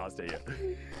 I'm voting Pasta here.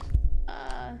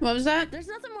 What was that? There's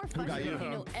nothing more fun than you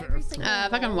know every single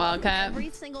fucking Wildcat.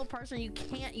 Every single person you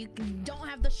don't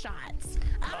have the shots.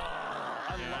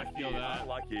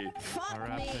 Unlucky. Fuck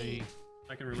me.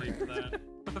 I can relate to that.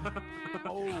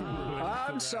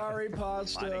 I'm sorry,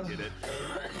 Pasta. I did it.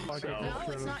 No,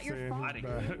 it's not your fault.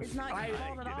 It's not your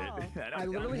fault at all. I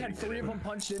literally had 3 of them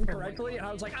punched in correctly, and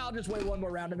I was like, I'll just wait one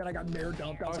more round, and then I got mirror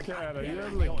dumped. I was like, are you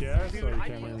able to guess?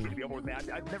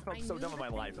 I've never felt so dumb in my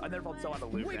life. I've never felt so out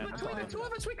of the loop, man. Between the 2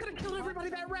 of us, we could have killed everybody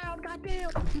that round.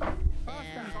 Goddamn.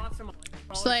 Awesome.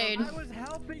 Slade. I was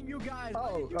helping you guys.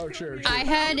 Oh, sure. I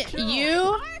had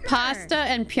you, Pasta,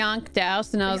 and Pyeonk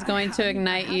doused, and I was going to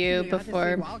ignite you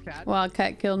before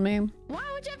Wildcat killed me. Why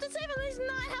would you have to save him? He's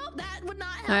not help. That would not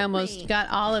help. I almost got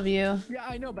all of you. Yeah,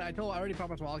 I know, but I already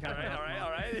promised Wildcat. All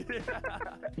right.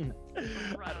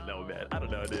 I don't know, man. I don't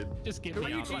know, dude. Just get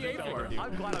me out. Who are you GA for?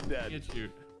 I'm glad I'm dead.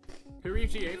 Who are you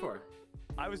GA for?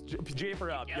 I was GA for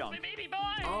Young.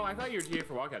 Oh, I thought you were GA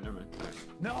for Wildcat. Never mind.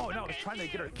 No, I was trying to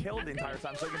get her killed the entire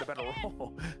time so I could get a better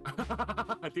roll.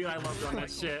 Dude, I love doing that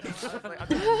shit.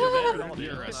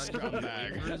 You're a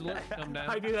scumbag.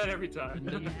 I do that every time.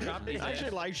 I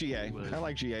actually like GA. I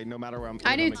like GA no matter where I'm.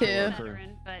 I do too.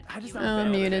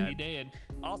 I'm muted.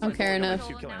 I don't care enough.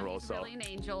 Really an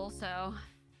angel, so.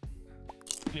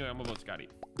 Anyway, I'm gonna vote Scotty.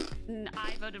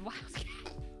 I voted Wildcat.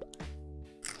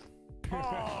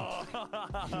 Oh.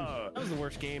 That was the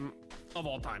worst game of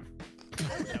all time.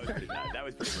 That was pretty bad. That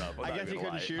was pretty rough. I guess he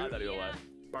couldn't shoot. I thought he would lie.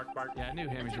 Bark. Yeah, I knew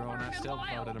him was rolling. I still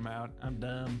voted him out. I'm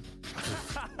dumb.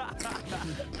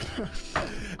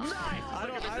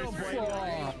 I don't blame you.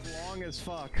 Long as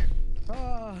fuck.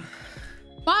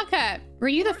 Wildcat, were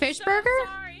you the fish burger?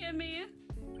 Sorry, Emmy.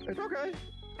 It's okay.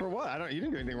 For what? You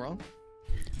didn't do anything wrong.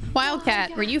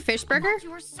 Wildcat, were you fish burger?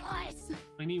 You were sus.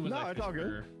 No, it's all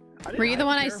good. Were you the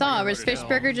one I saw? Was fish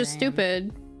burger just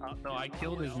stupid? No, I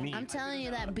killed his meat. I'm telling you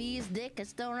that bee's dick is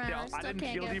still around. I still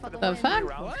can't get a fucking the fuck?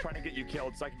 Rounds trying to get you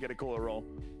killed so I can get a cooler roll.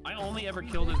 I only ever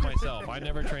killed as myself. I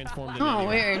never transformed into anyone.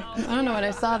 Weird. I don't know what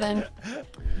I saw then.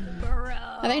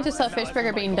 I think I just saw fish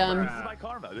burger being dumb.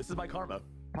 This is my karma.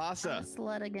 Pasta.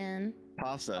 Slut again.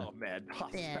 Pasta. Oh man,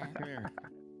 pasta. Yeah. Come here.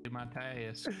 Do my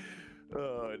task.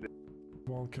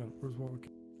 Wildcat, where's Wildcat?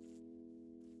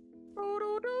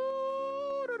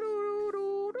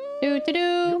 Do.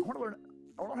 I want to learn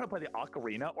how to play the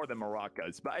ocarina or the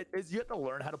maracas, but you have to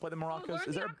learn how to play the maracas. Learn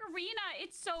the ocarina.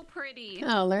 It's so pretty.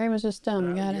 Oh, Larry was just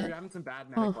dumb. Got You're it. having some bad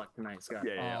medic luck tonight, Scott.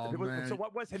 Yeah. Oh, so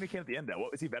what was Henry King at the end though?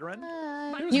 What was he veteran?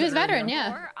 He was veteran,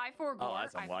 yeah. I forgot. Oh,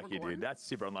 that's unlucky, dude. That's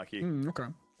super unlucky. Okay.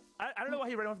 I don't know why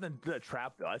he ran away from the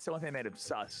trap though. That's the only thing that made him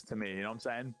sus to me. You know what I'm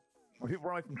saying? When people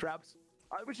run away from traps,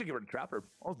 we should get rid of Trapper.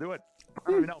 Let's do it.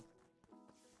 I don't even know.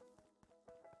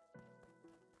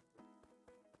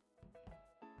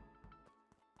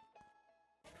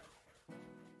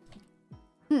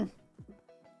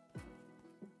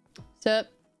 Sup?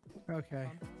 Okay.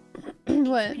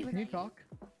 What? Can you talk?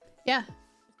 Yeah.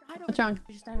 What's wrong?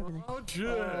 Oh,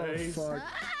 jeez.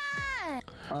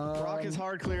 Brock is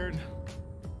hard cleared.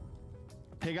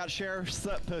 He got sheriff's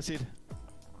pussied.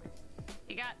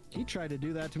 He tried to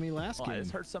do that to me last game. I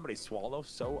just heard somebody swallow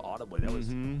so audibly. That was.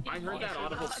 I heard that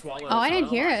audible swallow. Oh, I didn't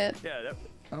hear it. Yeah.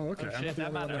 Oh, okay. Oh, shit,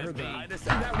 that might have been me.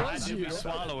 That was you. you.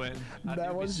 Swallowing.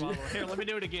 That was you. Here, let me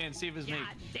do it again. See if it's me.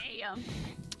 Damn.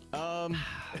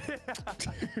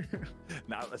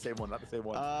 Not the same one. Not the same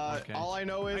one. Okay. All I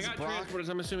know is I got transporters.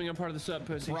 I'm assuming I'm part of the sub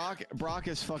pussy. Brock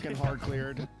is fucking hard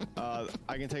cleared. I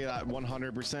can tell you that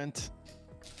 100%.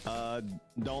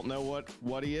 Don't know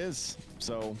what he is.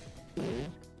 So.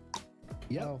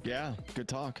 Yep. Yeah. Good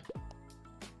talk.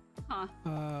 Huh.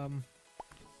 I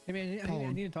mean,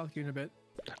 I need to talk to you in a bit.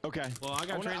 Okay. Well, I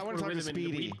got I want to talk to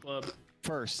Speedy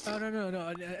first. Oh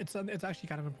no. It's actually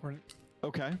kind of important.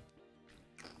 Okay.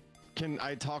 Can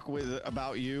I talk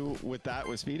about you with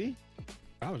Speedy?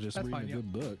 I was just reading a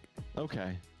good book.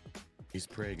 Okay. He's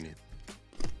pregnant.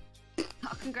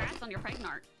 Oh, congrats on your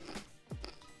pregnant.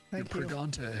 Thank you.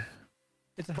 Pregante.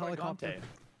 It's a helicopter.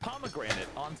 Pomegranate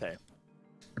ante.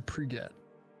 Pre-get.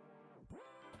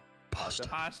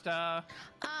 Pasta.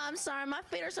 I'm sorry, my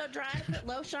feet are so dry. I put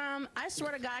lotion on. I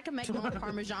swear to God, I can make one with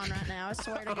Parmesan right now. I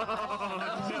swear to God.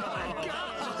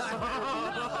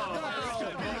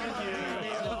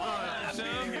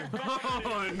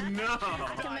 Oh no!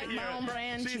 I can make my own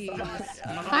brand cheese.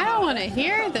 I don't want to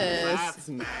hear this. That's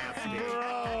nasty.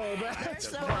 Bro, that's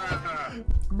so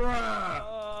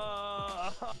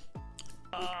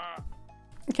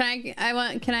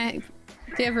Can I, do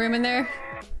you have room in there?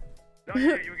 No,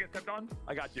 you get stepped on?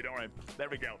 I got you, don't worry. There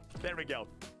we go. There we go.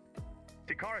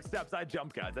 See, Kara steps, I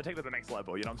jump, guys. I take it to the next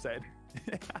level, you know what I'm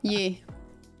saying? Yeah.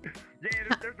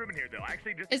 Yeah, there's room in here, though.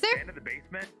 Actually, just Is there? stand in the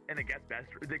basement in the guest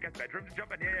bedroom. Just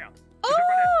jump in, yeah.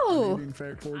 Oh!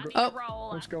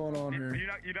 What's going on here?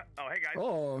 Oh, hey, guys.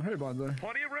 Oh, hey, Bonsai.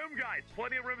 Plenty of room, guys.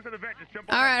 Plenty of rooms in the vent. Just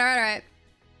jump All on right, in. all right, all right.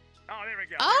 Oh, there we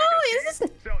go. Oh,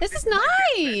 this is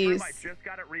nice. I just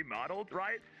got it remodeled,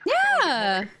 right?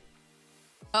 Yeah.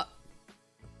 Oh.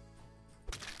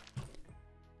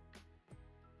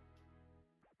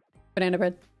 Banana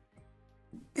bread.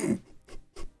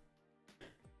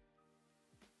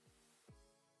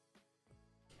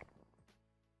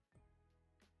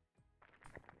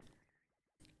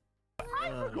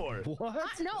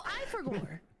 What? No, I forgot.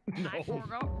 I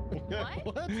forgot.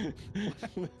 What?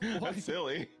 That's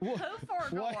silly. Who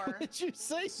forgot? Why did you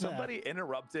say Somebody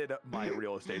interrupted my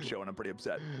real estate show, and I'm pretty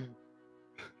upset.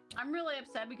 I'm really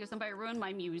upset because somebody ruined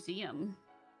my museum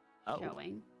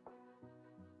showing.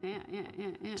 Yeah.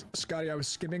 Scotty, I was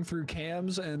skimming through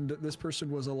cams, and this person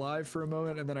was alive for a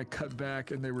moment, and then I cut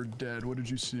back, and they were dead. What did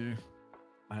you see?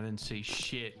 I didn't see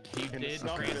shit. He In the did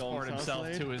snuff transport film, himself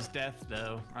Sunslade? to his death,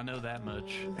 though. I know that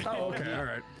much. Oh, okay, all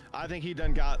right. I think he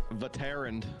done got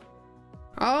veteraned.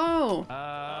 Oh.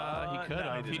 He could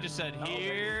have. He just said,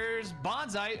 "Here's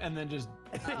Bonsai," and then just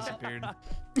disappeared.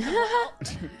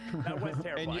 That was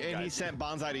terrifying. And he sent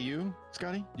Bonsai to you,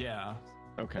 Scotty? Yeah.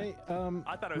 Okay. Hey,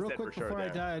 I thought it was real dead quick for sure before I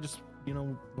there. die, I just,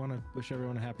 want to wish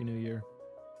everyone a happy new year.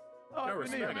 Oh, No we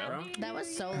need respect, it, bro. That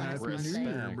was so Happy last New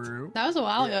Year, Wednesday. bro. That was a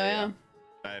while ago, yeah.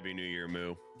 Happy New Year,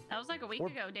 Moo. That was like a week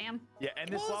ago, damn. Yeah, and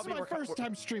this Well, this lobby is my first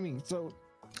time streaming, so.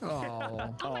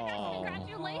 Oh. Oh my god,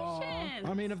 congratulations!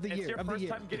 I mean, of the It's year. your Of the first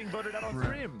year. time getting voted out on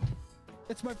stream.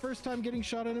 It's my first time getting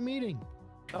shot in a meeting.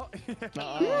 Oh.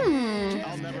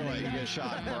 I'll never let you get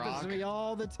shot, That happens to Brock. me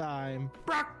all the time.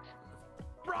 Brock.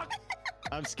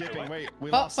 I'm skipping. Wait, we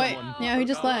Oh, lost wait. someone. Yeah, who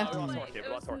just left? We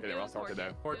lost Orchid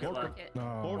there. Orchid.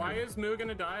 Why is Moo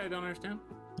gonna die? I don't understand.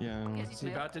 Yeah. Is he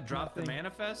about to drop the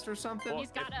manifest or something?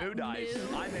 He's got to Moo dies,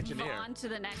 I'm engineer. on to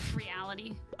the next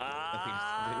reality.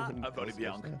 I voted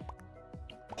Bianca.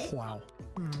 Wow.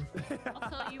 I'll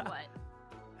tell you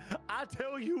what. I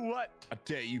tell you what. I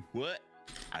tell you what.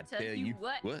 I tell you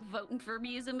what. Voting for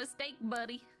me is a mistake,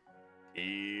 buddy.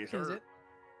 Is it?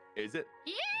 Is it?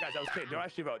 Yeah. Guys, that was kidding. Don't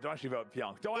actually vote. Don't actually vote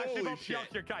Pionk. Don't actually Holy vote shit.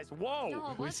 Pionk here, guys. Whoa.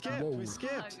 No, We what skipped. the We fuck?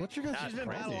 skipped. What's your guys' That's She's been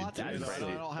bad a lot crazy. too, That's so I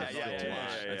crazy. don't have Yeah, to-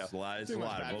 yeah. That's a lot. It's Too a much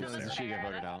lot bad of votes feelings there. that she get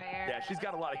voted out. Yeah, she's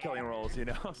got a lot of killing roles, you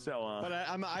know. So, But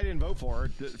I didn't vote for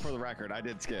her. For the record, I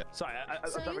did skip. sorry, I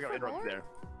So thought we you got interrupted forgot? there.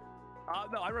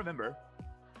 No, I remember.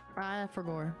 I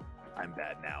forgot. I'm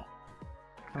bad now.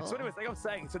 Oh. So anyways, like I was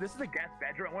saying, so this is a guest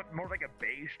bedroom. I want more like a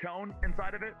beige tone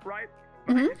inside of it, right?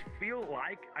 But I just feel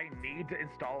like I need to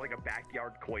install like a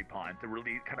backyard koi pond to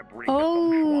really kind of bring the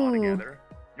feng shui together.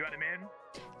 You know what I mean?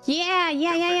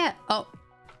 Yeah. Oh.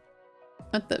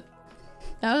 What the?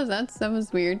 That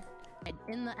was weird.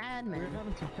 In the admin.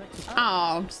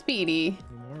 Oh, Speedy.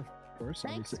 More, of course.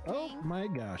 Thanks, Oh King. my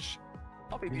gosh.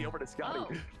 I'll be over to Scotty. Oh.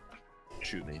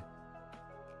 Shoot me.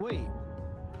 Wait.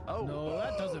 Oh. No,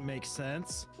 that doesn't make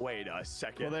sense. Wait a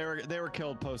second. Well, they were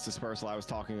killed post dispersal. I was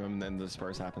talking to them, and then the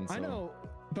disperse happened. So. I know,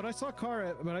 but I saw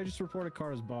Kara, but I just reported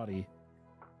Kara's body.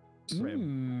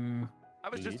 I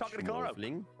was just talking to Kara.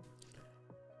 And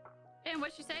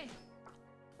what'd she say?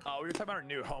 We were talking about our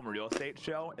new home real estate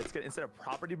show. It's good. Instead of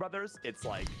Property Brothers, it's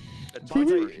like a Bonsai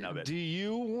version of it. Do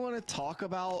you want to talk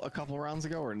about a couple rounds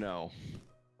ago or no?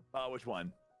 Which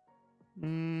one?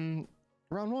 Round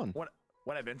one.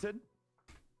 When I vented?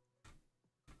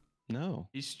 No.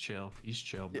 He's chill. He's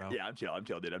chill, bro. Yeah, I'm chill,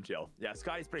 dude. I'm chill. Yeah,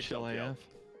 Scotty's pretty chill. AF?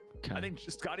 Okay. I think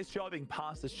Scotty's chill. I think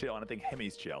Pasta's chill, and I think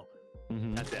Hemi's chill.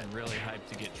 That's it. I'm really hyped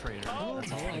to get Trader. Oh,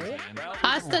 That's all I'm saying.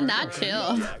 Pasta not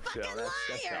chill.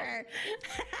 Liar!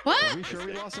 What? Are we sure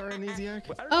we lost our amnesiac?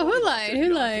 Oh, who lied? Who She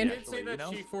lied? did say that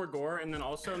she forgore, and then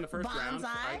also in the first round,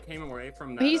 I came away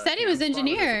from that. He said he was camp spot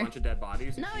where there's engineer. A bunch of dead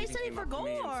bodies. No, he and said he came up to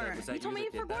me and said, forgore. "Was that He told you me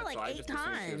that he did that?" forgore like So I 8 just assumed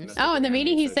she was times. messing Oh, in the with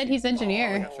meeting me, he so said she- he's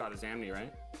engineer. got shot as Amni,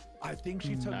 right? I think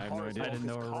she took Kara's role. I didn't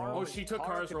know her role. Oh, she took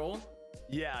Kara's role?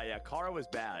 Yeah, Kara was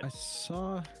bad. I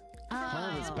saw.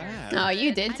 Kara was bad. Oh,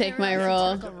 you did take my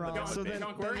role. So then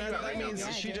that means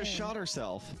she just shot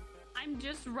herself. I'm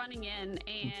just running in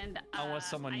and. Unless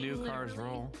someone knew Kara's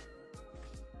role.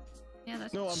 Yeah,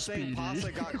 that's No, I'm saying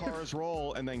Pasta got Kara's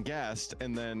role and then guessed,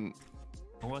 and then.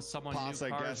 Unless someone knew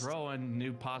Kara's role and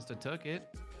knew Pasta took it.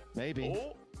 Maybe.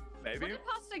 Oh, maybe. What did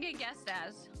Pasta get guessed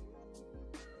as?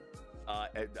 I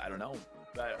don't know.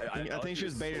 I think she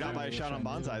was baited out by a shot on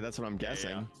Bonsai. That's what I'm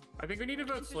guessing. Yeah. I think we need to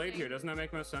vote Slade here. Doesn't that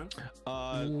make most sense?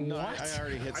 No, I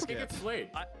already hit skip. I think it's Slade.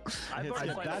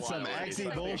 That's some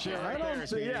axie bullshit right there,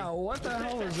 Speedy. Yeah, what the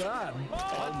hell was that?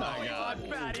 Oh my god.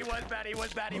 He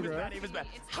was bad.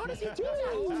 How does he do that?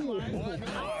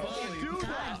 He do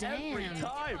that every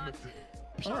time.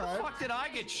 How the fuck did I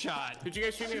get shot? Did you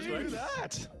guys shoot me as well?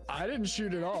 That? I didn't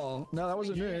shoot at all. No, that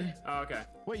wasn't me. Oh, okay.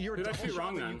 Wait, you were actually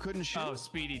wrong then. You couldn't shoot. Oh,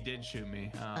 Speedy did shoot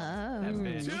me.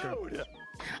 Dude.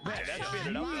 Thank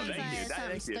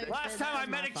you. Last time I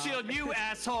medic shield you,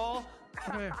 asshole.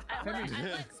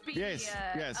 Yes.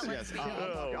 I'll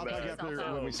talk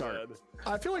after when we start.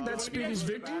 I feel like that's Speedy's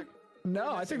victory.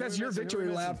 No, I think that's your victory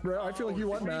lap, bro. I feel like you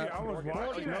won that. No,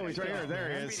 he's right here. There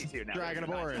he is. Dragon of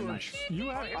Orange. You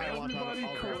have everybody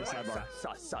correct.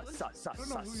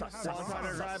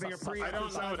 Grabbing a pre. I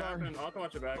don't know what happened. I'll have to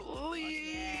watch it back.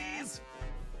 Please.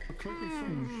 Clicking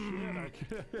some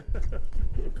shit.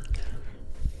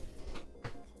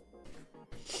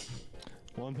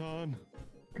 Wonton.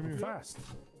 Come here. Fast.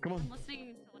 Come on. I'm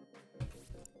listening to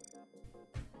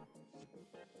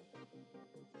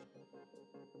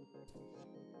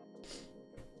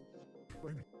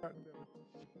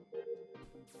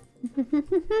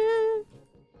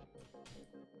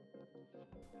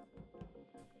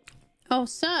Oh,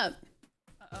 sup?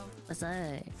 What's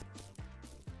up?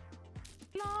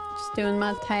 Just doing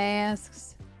my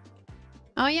tasks.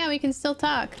 Oh yeah, we can still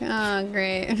talk. Oh,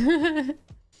 great.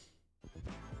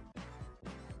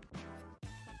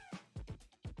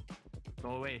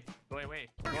 Go away. Luck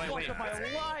of my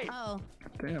life. Oh.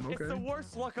 Damn, okay. It's the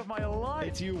worst luck of my life.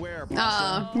 It's you where,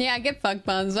 Oh, yeah, get fucked,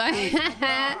 Bonsai.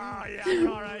 Yeah,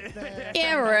 alright.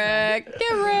 Get wrecked.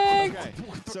 Get wrecked. Okay,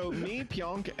 so me,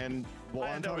 Pionk, and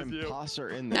Wonton and Poss are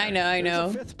in there. I know.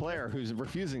 There's a fifth player who's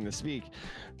refusing to speak.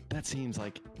 That seems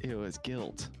like it was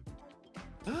guilt.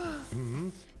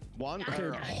 Horkit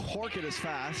is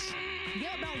fast.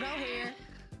 Yep, don't go here.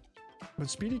 But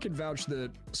Speedy can vouch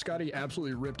that Scotty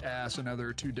absolutely ripped ass and now there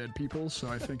are 2 dead people, so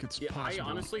I think it's possible. I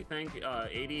honestly think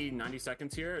 90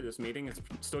 seconds here, this meeting, it's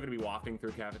still going to be wafting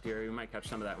through cafeteria. We might catch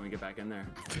some of that when we get back in there.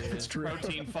 It's true.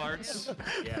 Protein farts.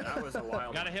 Yeah, that was a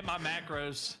wild. Gotta hit my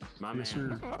macros. My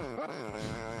man.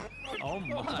 Oh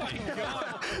my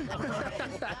god.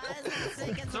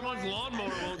 Someone's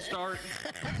lawnmower won't start.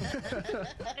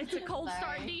 It's a cold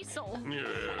start diesel.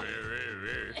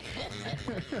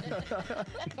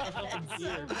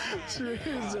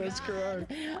 Jesus Christ.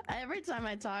 Every time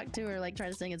I talk to her, like try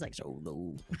to sing, it's like so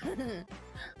low.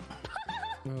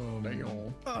 Oh,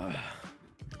 damn.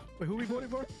 Wait, who are we voting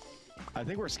for? I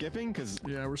think we're skipping because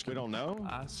we don't know.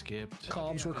 I skipped.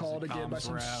 Comms were called again by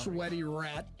some sweaty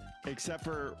rat. Except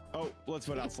for let's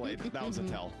vote out Slade. That was a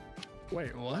tell.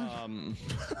 Wait, what? I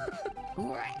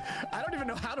don't even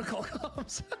know how to call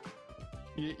comms.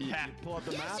 You pull up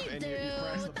the map and you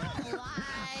press the button.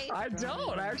 I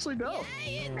don't. I actually don't.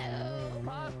 Yeah, you know.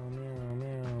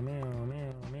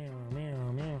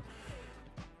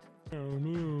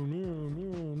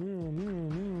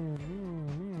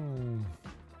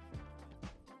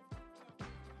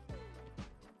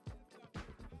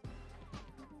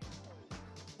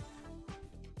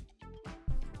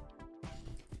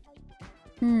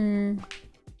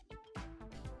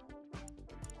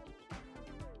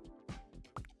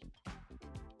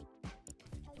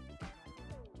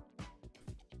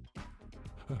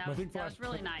 That was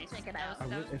really nice. I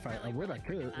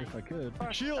could.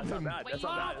 Shield him. That's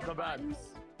not bad.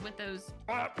 With those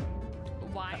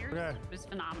wires, it was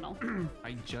phenomenal.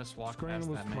 I just walked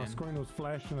past that man. My screen was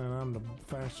flashing, and I'm the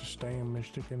fastest damn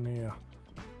mystic in there.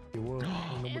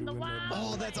 In the wild.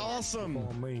 Oh, that's awesome.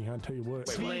 On me, I tell you what.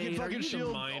 Slade, you can fucking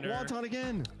shield Wonton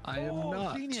again. I am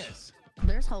not. Genius.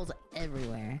 There's holes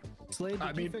everywhere. Slade,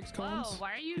 did you fix comms? Whoa,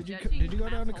 why are you Did judging you go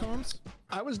down to assholes? comms?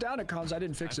 I was down at comms. I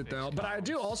didn't fix it though. But I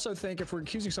do also think if we're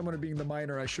accusing someone of being the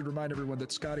minor, I should remind everyone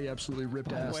that Scotty absolutely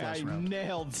ripped ass last round.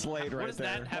 Nailed Slade right there. What does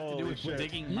that have to do with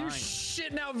digging You mines?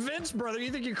 shitting out Vince, brother. You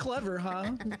think you're clever,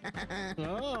 huh?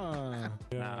 Nah,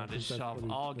 just shove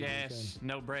all gas,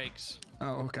 no brakes.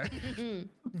 Oh, okay.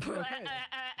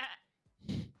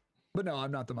 But no,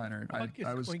 I'm not the minor. I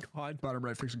was bottom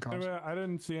right fixing comms. I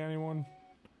didn't see anyone.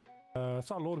 I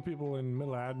saw a load of people in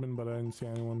middle admin, but I didn't see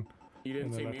anyone. You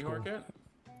didn't see me, Horket?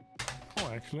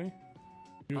 Oh, actually.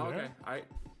 Okay.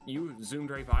 You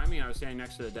zoomed right by me. I was standing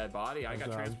next to the dead body. I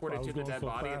got transported to the dead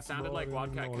body. It sounded like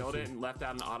Wildcat killed it and left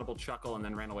out an audible chuckle and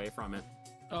then ran away from it.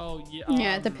 Oh, yeah.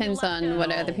 Yeah, it depends on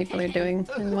what other people are doing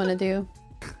and want to do.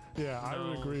 Yeah, I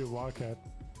would agree with Wildcat.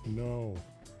 No.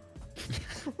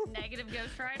 Negative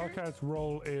Ghost Rider? Wildcat's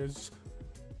role is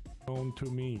known to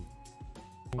me.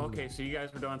 Okay, so you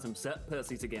guys were doing some set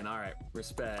pussies again. All right,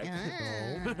 respect.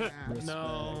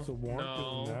 No.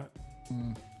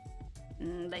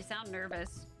 They sound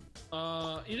nervous.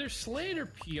 Either Slade or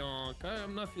Pionk.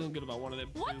 I'm not feeling good about one of them.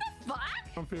 What the fuck?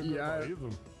 I'm feeling good about either.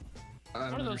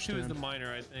 One of those two is the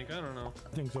minor, I think. I don't know.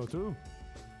 I think so too.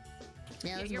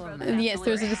 Yeah, yes,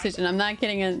 there's a decision. I'm not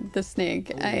getting the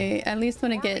snake. I at least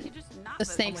want to get the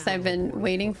snakes I've been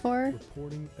waiting for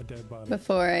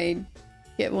before I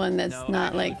get one that's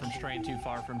not like from straying too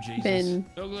far from Jesus. been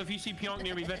Nogla, if you see Pionk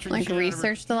near me, veteran like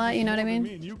researched a lot. You know what I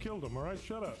mean? You killed him. All right,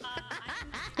 shut up.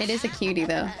 It is a cutie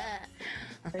though.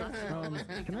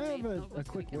 Can I have a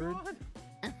quick word?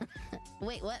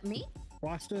 Wait, what? Me?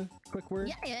 Wasta, quick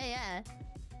word? Yeah.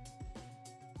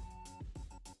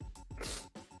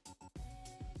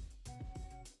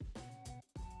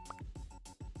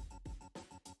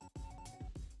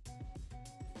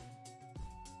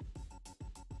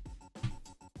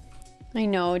 I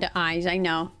know the eyes. I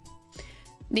know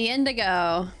the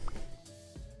indigo.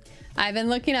 I've been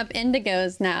looking up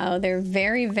indigos now. They're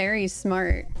very, very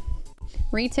smart.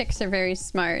 Retics are very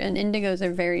smart, and indigos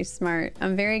are very smart.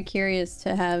 I'm very curious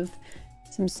to have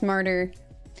some smarter.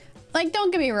 Like, don't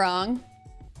get me wrong.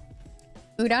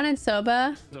 Udon and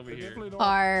Soba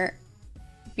are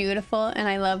beautiful, and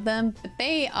I love them. But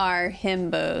they are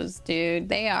himbos, dude.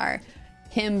 They are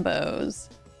himbos.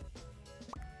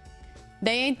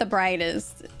 They ain't the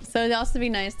brightest. So it'd also be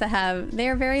nice to have...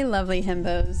 They're very lovely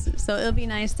himbos. So it'll be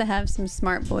nice to have some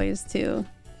smart boys, too.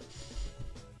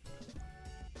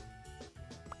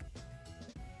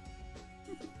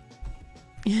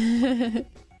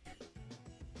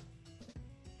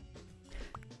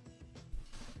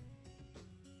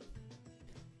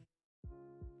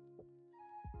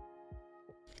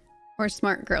 Or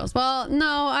smart girls. Well,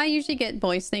 no, I usually get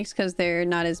boy snakes because they're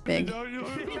not as big.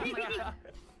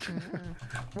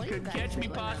 Couldn't catch me,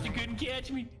 Pasta. You couldn't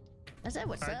catch me. I said,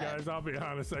 what's up? Guys, I'll be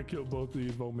honest. I killed both of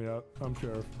you. Vote me out. I'm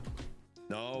sheriff.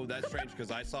 No, that's strange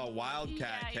because I saw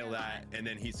Wildcat kill that, and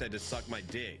then he said to suck my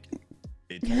dick.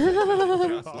 It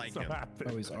just like him.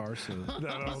 Oh, he's arson.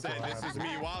 He said, "This is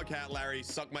me, Wildcat, Larry.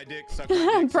 Suck my dick. Suck my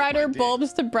dick." Brighter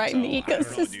bulbs to brighten the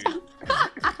ecosystem.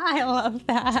 I love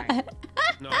that.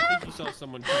 No, I think you saw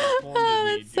someone transformed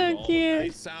Oh, that's so cute. They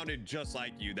sounded just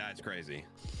like you. That's crazy.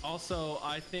 Also,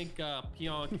 I think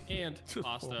Pionk and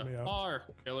Pasta are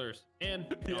killers. And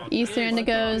Pionk Eastern is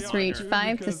indigos reach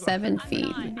 5 to 7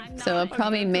 feet. So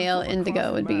probably male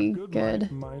indigo would be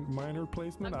good. Minor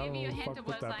placement. I'll I give don't you a know hint fuck of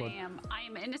with what that, I but am. I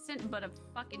am innocent, but a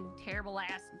fucking terrible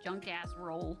ass, junk ass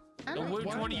roll. Which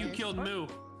one of you killed Moo?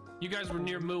 You guys were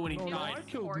near Moo when he died. I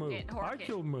killed Moo. I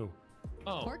killed Moo.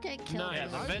 Oh, Horket killed yeah,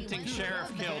 him. the venting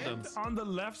sheriff killed him. On the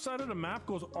left side of the map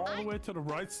goes all the way to the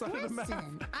right side of the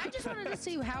map. I just wanted to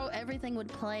see how everything would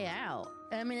play out.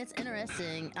 I mean, it's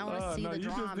interesting. I want to see no, the you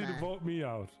drama. just need to vote me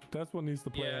out. That's what needs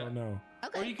to play out now.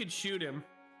 Or you could shoot him.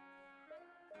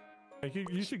 Like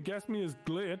you should guess me as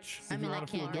glitch. I mean, if you I want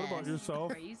to feel can't good about guess.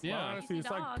 yourself. Yeah. But honestly,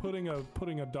 it's like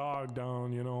putting a dog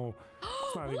down. You know,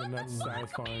 it's not even that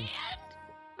satisfying.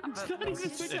 It's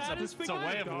a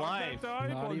way of life.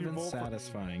 Not even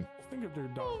satisfying. Think of their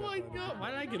dog. Oh my god, why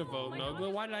did I get a vote,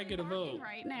 Nogla? Why did I get a vote?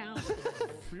 Right now.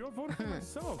 You're voting for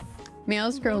myself.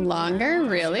 Males grow longer?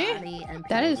 Really?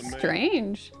 That is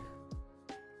strange.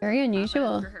 Very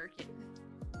unusual.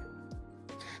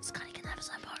 Scotty, get out of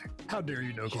sidebar. How dare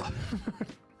you, Nogla?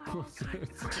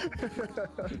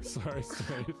 Sorry.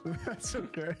 That's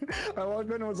okay. I walked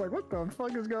in and was like, what the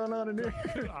fuck is going on in here?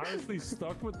 Honestly,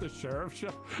 stuck with the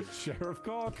sheriff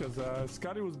call because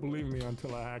Scotty was believing me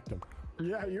until I hacked him.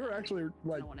 Yeah, you were actually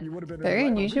like, you would have been Very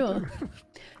unusual.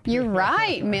 You're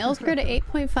right. Males grow to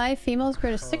 8.5, females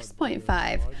grow to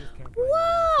 6.5.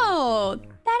 Whoa!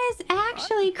 That is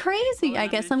actually crazy. I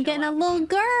guess I'm getting a little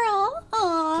girl.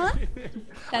 Aw.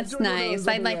 That's nice.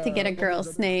 I'd like to get a girl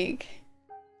snake.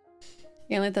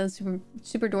 You gonna let those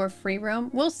super dwarf free roam?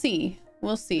 We'll see.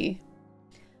 We'll see.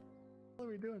 What are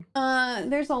we doing?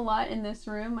 There's a lot in this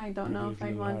room. I don't know if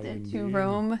I want it to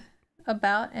roam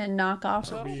about and knock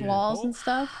off walls and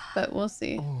stuff, but we'll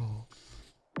see.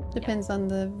 Depends on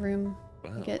the room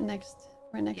we get next.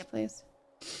 Our next place.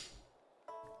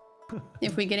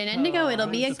 If we get an indigo, it'll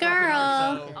be a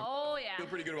girl. Oh yeah.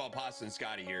 pretty good about Pasta and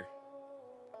Scotty here.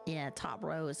 Yeah, top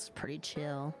row is pretty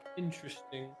chill.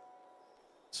 Interesting.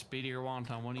 Speedy or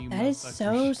Wonton, one of you. That is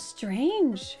so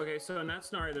strange. Okay, so in that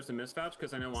scenario, there's a misvouch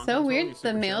because I know Wonton. So weird.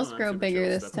 The males grow bigger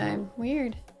this time.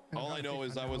 Weird. All I know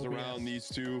is I was around these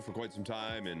two for quite some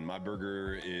time, and my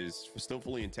burger is still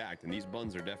fully intact, and these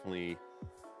buns are definitely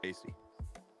tasty.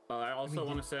 I also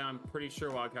want to say I'm pretty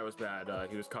sure Wildcat was bad.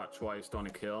 He was caught twice on a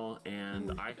kill,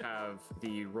 and I have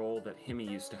the role that Himmy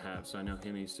used to have, so I know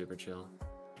Himmy's super chill.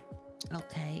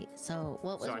 Okay, so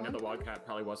what was? So I know the Wildcat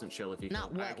probably wasn't chill if he.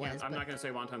 Not what was. I'm not gonna say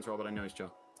Wonton's role, but I know he's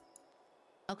chill.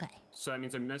 Okay. So that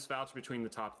means a misvouch between the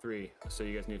top 3. So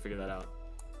you guys need to figure that out.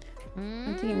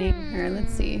 What do you name her?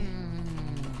 Let's see.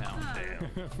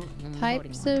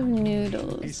 Types of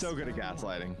noodles. He's so good at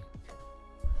gaslighting.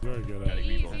 Very good at it.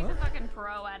 He's a fucking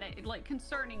pro at it, like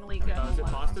concerningly good. Is it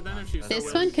Pasta then? If she's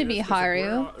This one could be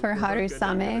Haru for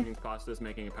Haru-same. Pasta's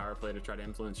making a power play to try to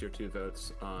influence your 2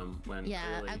 votes. When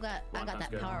Yeah, I got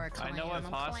that power clam. I know what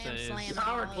Pasta is.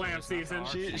 Power clam season.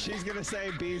 She's gonna say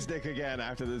B's dick again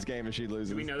after this game if she loses.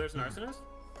 Do we know there's an arsonist?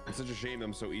 It's such a shame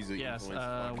I'm so easily influenced.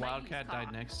 Yes, Wildcat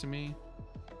died next to me.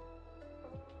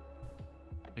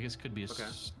 I guess could be a. Okay.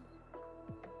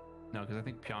 No, because I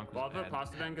think Pionk was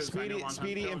bad.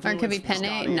 Speedy Or it could be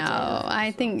Penne. No,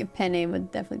 I think Penne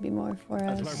would definitely be more for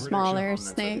a smaller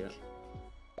snake.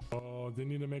 Oh, they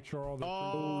need to make sure all the.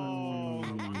 Oh,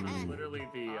 literally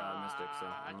the mystic. So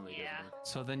I'm really good.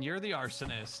 So then you're the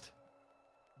arsonist.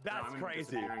 That's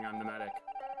crazy. I'm the medic.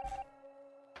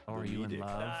 Or are you in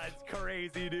love? That's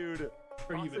crazy, dude.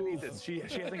 She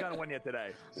hasn't gotten one yet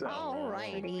today. So.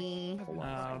 Alrighty.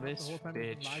 Oh, this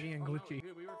bitch. Laggy and glitchy.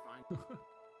 We were fine.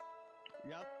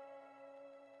 Yep.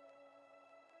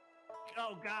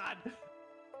 Oh God.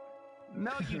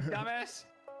 No, you dumbass.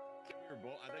 I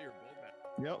thought you were both back.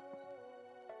 Yep.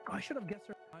 I should have guessed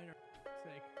her minor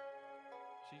sake.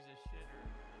 She's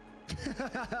a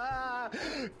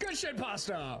shitter. Good shit,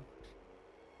 Pasta.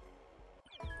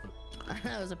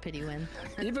 That was a pity win.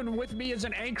 Even with me as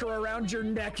an anchor around your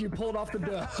neck, you pulled off the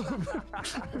dub.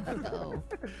 Oh.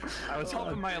 I was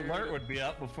hoping my alert would be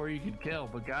up before you could kill,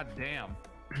 but goddamn.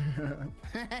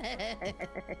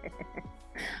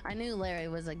 I knew Larry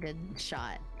was a good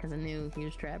shot because I knew he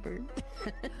was Trapper.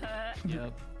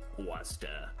 Yep.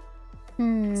 Wasta.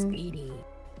 Speedy.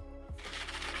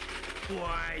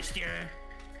 Wasta.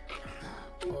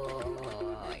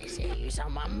 Oh, I say you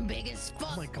someone big as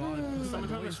fuck. Oh my God. Someone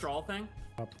heard the straw thing?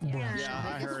 Yeah,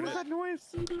 I heard it. That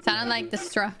noise? Sounded like the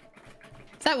straw.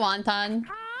 Is that Wonton?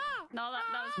 No, that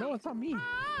was. No, it's not me.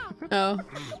 Oh.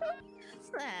 What's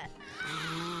that?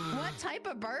 What type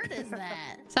of bird is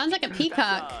that? Sounds like a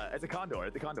peacock. It's a condor.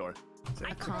 It's a condor.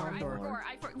 I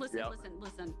forgot.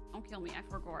 Listen. Don't kill me. I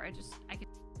forgot. I can.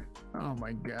 Oh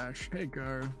my gosh. Hey,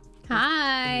 Gar.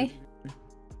 Hi.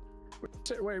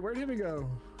 Wait, where'd he go?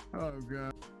 Oh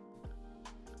God.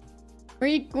 Where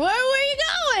you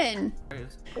going?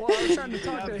 Well, I was trying to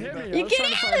talk to him. You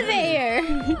get out of there.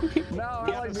 No,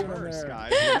 I like being in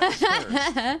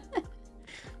there.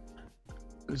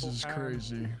 This is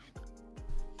crazy.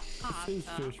 This is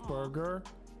Fish Burger.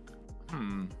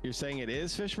 You're saying it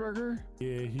is Fish Burger?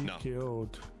 Yeah, he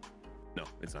killed. No,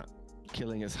 it's not.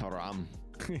 Killing is haram.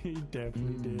 He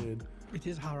definitely did. It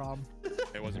is haram.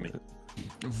 It wasn't me.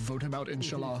 Vote him out,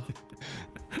 inshallah.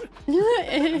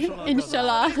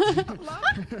 Inshallah.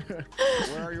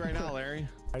 Where are you right now, Larry?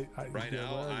 Right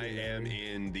now, I am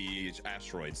in the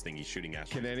asteroids thing. He's shooting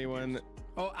asteroids. Can anyone?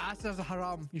 Oh, ass is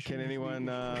haram. Can anyone?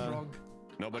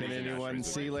 Nobody's Can anyone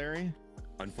see Larry?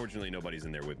 Unfortunately, nobody's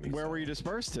in there with me. Where were you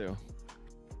dispersed to?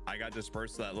 I got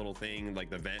dispersed to that little thing, like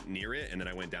the vent near it, and then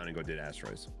I went down and did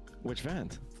asteroids. Which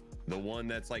vent? The one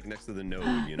that's like next to the node,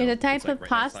 you know. There's a type of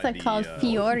pasta called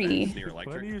Fiori.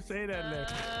 Why do you say that, Nick?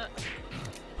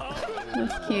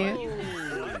 That's cute.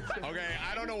 Okay,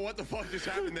 I don't know what the fuck just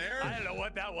happened there. I don't know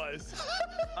what that was.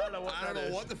 I don't know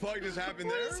what the fuck just happened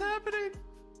there. What is happening?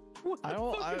 What the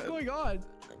fuck is going on?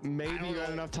 Maybe you got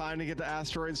enough time to get the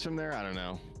asteroids from there. I don't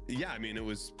know. Yeah, I mean, it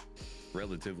was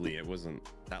relatively. It wasn't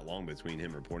that long between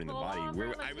him reporting the body.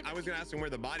 I was gonna ask him where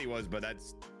the body was, but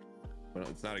that's. Well,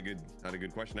 it's not a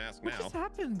good question to ask now. What just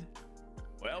happened?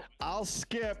 Well, I'll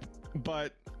skip,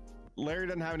 but Larry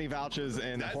doesn't have any vouchers,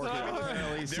 and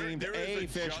apparently seemed a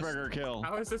fish burger kill.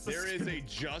 How is this? There is a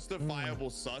justifiable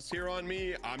sus here on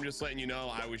me. I'm just letting you know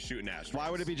I was shooting asteroids. Why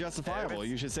would it be justifiable?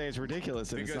 You should say it's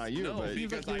ridiculous if it's not you. No, but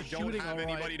because I don't have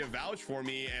anybody to vouch for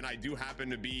me, and I do happen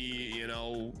to be, you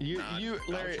know. You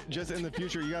Larry, just in the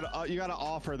future, you gotta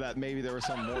offer that maybe there was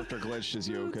some morph or glitch as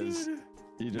you, because.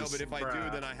 No, but if I do,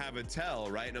 then I have a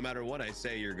tell, right? No matter what I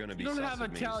say, you're gonna be. You don't have a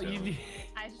tell. So.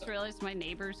 I just realized my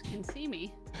neighbors can see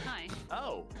me. Hi.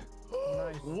 Oh.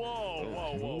 Nice.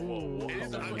 Whoa.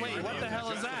 Wait, what the hell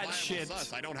is that shit?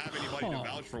 I don't have anybody to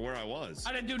vouch for where I was.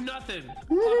 I didn't do nothing. Fuck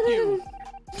you.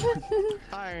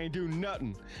 I ain't do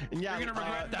nothing. And yeah, you're gonna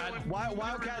regret that.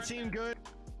 Wildcat seemed good.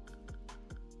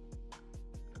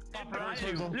 Yeah,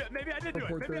 maybe I did do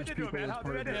it. Maybe I did do it, man.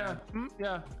 Maybe I did.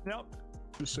 Yeah. Yep.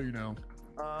 Just so you know.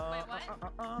 Wait, what?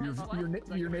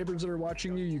 Your neighbors that are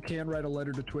watching you, you can write a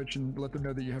letter to Twitch and let them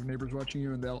know that you have neighbors watching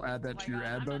you, and they'll add that to your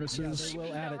ad bonuses. They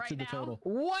will add it to the total.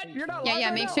 What? You're not.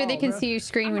 Yeah. Make sure they can see your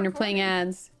screen when you're playing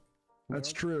ads.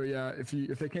 That's true. Yeah.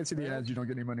 If they can't see the ads, you don't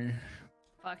get any money.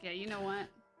 Fuck yeah, you know what?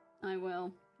 I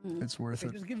will. It's worth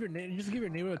it. Just give your name. Just give your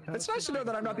name. It's nice to know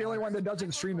that I'm not the only one that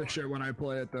doesn't stream this shit when I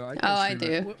play it, though. I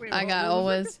do. I got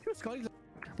always.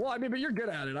 Well, I mean, but you're good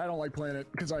at it. I don't like playing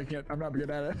it because I can't. I'm not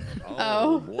good at it.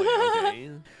 Oh. Boy,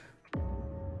 okay.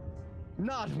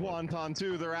 Not Wonton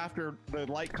too. They're after the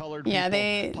light-colored. Yeah,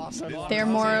 they're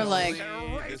more like.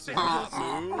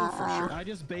 I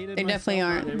just baited. They definitely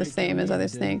aren't the same as other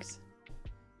snakes.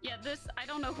 Yeah, I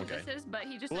don't know who this is, but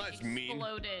he just like,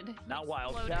 exploded. Not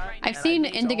Wildcat. I've seen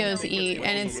indigos eat,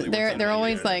 and they're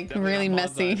always like really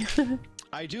messy.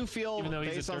 I do feel,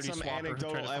 based on some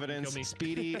anecdotal evidence,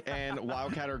 Speedy and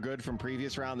Wildcat are good from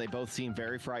previous round. They both seemed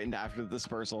very frightened after the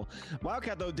dispersal.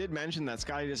 Wildcat, though, did mention that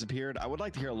Scotty disappeared. I would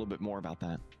like to hear a little bit more about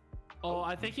that. Oh,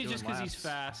 I think he's just because he's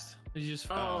fast. He's just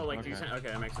fast. Oh, like okay,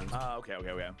 that makes sense. Okay.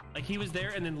 Like he was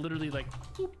there, and then literally like,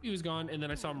 whoop, he was gone, and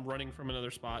then I saw him running from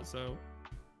another spot. So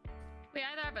we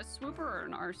either have a swooper or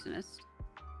an arsonist.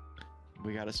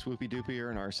 We got a swoopy doopy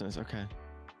or an arsonist. Okay.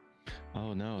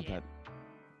 Oh no, that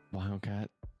Wildcat,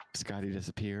 Scotty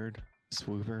disappeared.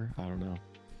 Swooper, I don't know.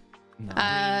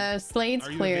 No. Slade's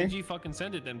clear. Are you fucking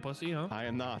send it then, pussy? Huh? I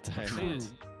am not. I am not. I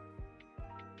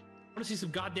want to see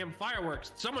some goddamn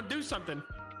fireworks. Someone do something.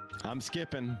 I'm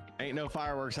skipping. Ain't no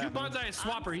fireworks happening. Bonsai is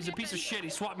swapper. He's a piece of shit. He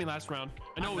swapped me last round.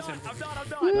 I know it was him. I'm done.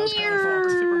 That was kind of fun.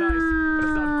 Super nice. But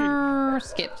it's not me.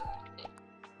 Skipped.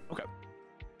 Okay.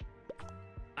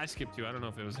 I skipped you. I don't know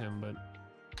if it was him, but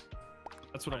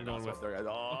that's what I'm going with. Okay,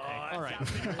 all right. I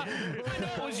know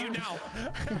it was you now.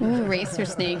 Ooh, racer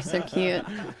snakes are cute.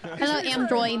 Hello,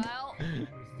 Android.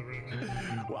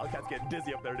 Wildcat's getting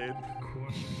dizzy up there, dude.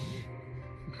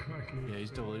 Yeah,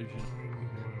 he's delusion.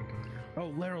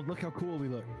 Oh, Larold, look how cool we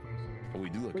look. Oh, we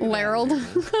do look. Larold.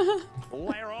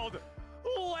 Larold.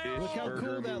 Look how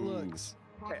cool that looks.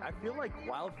 Okay, I feel like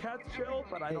Wildcat's chill,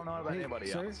 but I don't know about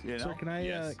anybody else. You know? Sir, can I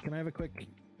have a quick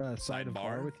side of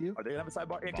bar with you? Are they gonna have a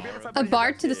sidebar? Yeah, can we have a sidebar? A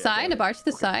bar to the side? A bar to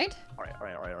the side? All right.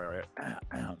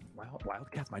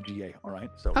 Wildcat's my GA. All right,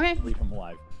 so okay. Leave him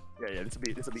alive. Yeah. This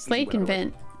will be. Slade can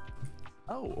vent.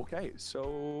 Oh, okay.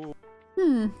 So.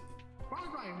 Bonsai,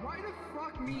 why the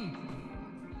fuck me?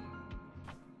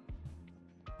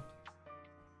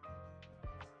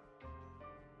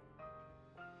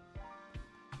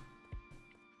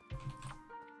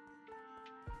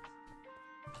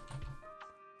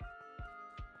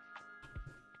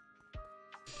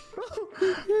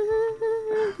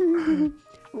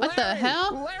 What the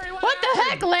hell? Larry, what the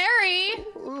heck, Larry?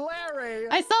 Larry.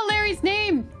 I saw Larry's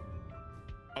name.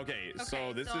 Okay,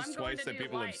 so this is twice that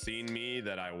people have seen me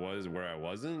that I was where I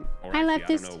wasn't. Or I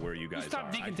actually, I don't know where you guys stop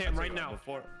are. decontam right now.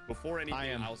 Before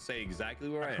anything, I'll say exactly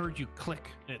where I am. I heard you click,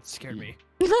 and it scared me.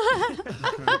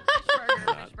 Fishburger,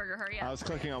 hurry up. I was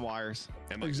clicking on wires.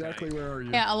 Exactly where are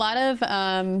you? Yeah, a lot of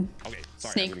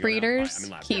snake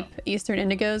breeders keep Eastern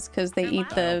indigos because they eat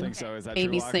the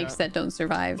baby snakes that don't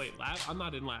survive. Wait, I'm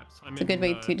not in labs. It's a good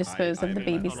way to dispose of the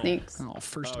baby snakes. Oh,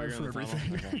 first time for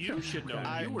everything. You should know.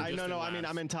 I mean,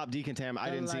 I'm in top decontam. I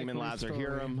didn't see him in labs or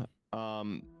hear him.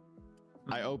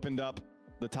 I opened up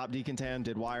the top decontam,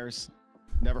 did wires.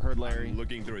 Never heard Larry. I'm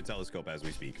looking through a telescope as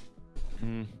we speak.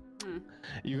 You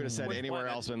could have said anywhere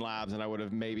else in labs, and I would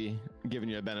have maybe given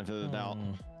you a benefit of the doubt.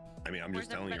 I mean, I'm just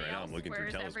telling you right now. I'm looking through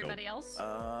a telescope. Everybody else?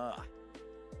 I'm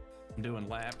doing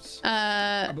laps.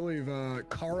 I believe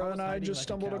Kara and I just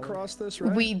stumbled across this,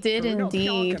 right? We did indeed.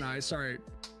 Pionk and I, sorry.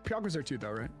 Pionk was there too,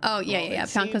 though, right? Oh, yeah.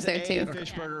 Pionk was there too.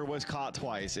 Fishburger was caught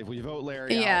twice. If we vote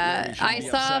Larry out, I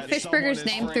saw Fishburger's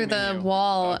name through the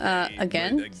wall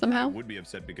again, somehow. I would be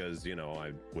upset because, you know,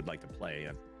 I would like to play.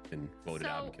 I've been voted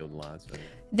out and killed a lot. So.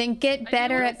 Then get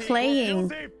better at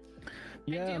playing.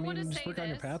 Yeah, I mean, just work on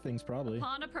your pathings, probably.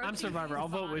 I'm Survivor. I'll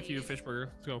vote with you, Fishburger.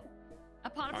 Let's go.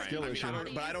 Upon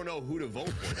but I don't know who to vote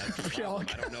for. That's the problem.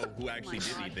 I don't know who actually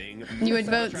did anything. You would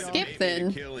vote Skip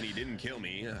then. Kill and he didn't kill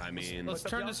me. I mean, let's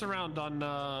turn this around on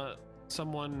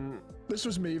someone. This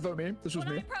was me. Vote me. This was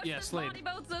me. Yeah, Slade.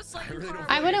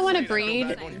 I wouldn't want to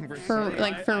breed for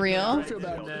real. I feel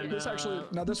bad. This actually,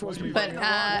 no, this was me. But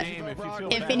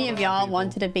if any of y'all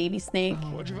wanted a baby snake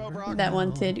that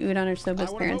wanted Udon or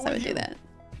Soba's parents, I would do that.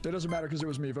 It doesn't matter because it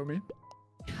was me. Vote me.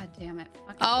 God damn it.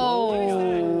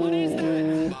 Oh. What is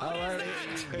that?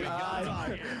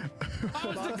 I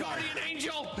was the guardian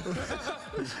angel.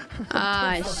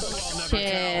 Ah,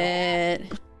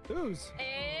 shit.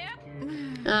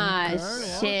 Ah,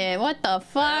 shit. What the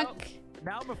fuck?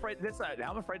 Now I'm afraid to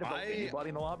vote anybody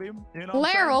in the lobby. You know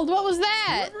Larold, what was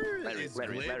that?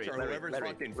 Whoever's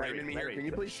fucking framing me here, can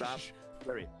you please stop?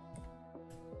 Larry.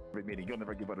 Meeting. You'll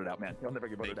never get voted out, man. You'll never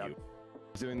get voted out.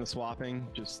 Doing the swapping,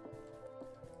 just.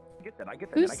 I get that.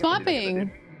 Who's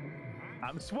swapping?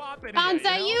 I'm swapping.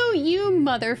 Bonsai, you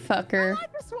motherfucker.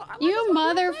 You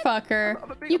motherfucker.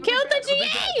 You killed the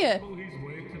GA!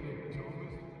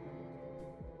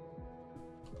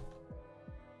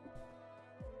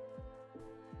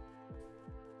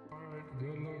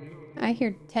 I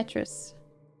hear Tetris.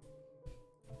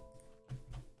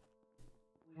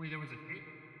 Wait, there was a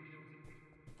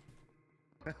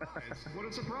what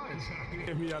a surprise!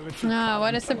 No,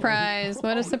 what a surprise!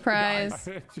 What a surprise!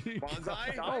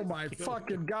 Bonsai? Oh my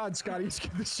fucking god, Scotty, you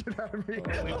scared the shit out of me.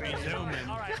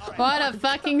 What a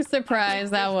fucking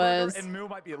surprise that was. And Moo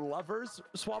might be lovers,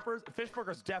 swappers.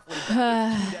 Fishburger's definitely two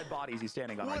dead bodies he's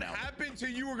standing on right now. What happened to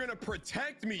you? Were gonna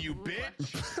protect me, you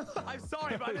bitch. I'm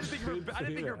sorry, but I didn't think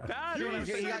you're bad.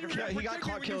 He got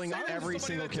caught killing every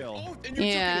single kill.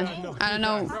 Yeah, I don't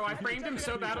know. Bro, I framed him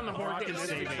so bad on the board in this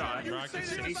shot.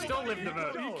 He still lived the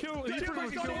vote.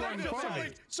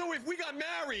 So if we got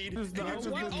married, and you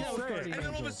took an oath, and then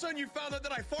all of a sudden you found out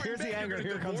that I farted. Here's the anger.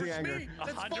 Here comes the anger.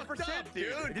 That's 100%,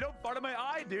 dude. You don't fart in my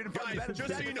eye, dude. Guys,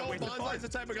 just so you know, Bonsai's the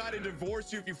type of guy to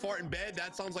divorce you if you fart in bed.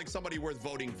 That sounds like somebody worth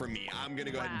voting for me. I'm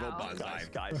gonna go ahead and vote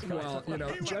Bonsai. Guys. Well, you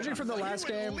know, judging from the last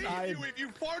game, if you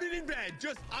farted in bed,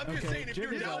 I'm just saying, if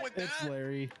you're down with that. It's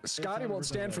Larry. Scotty won't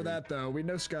stand for that, though. We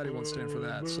know Scotty won't stand for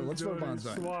that, so let's vote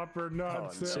Bonsai. Swapper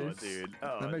nonsense. Dude.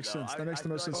 That makes sense. That makes the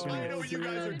most sense to me. I know you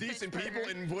guys are decent people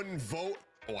and wouldn't vote.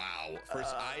 Wow.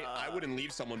 First, I wouldn't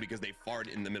leave someone because they fart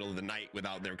in the middle of the night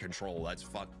without their control. That's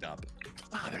fucked up.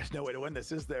 There's no way to win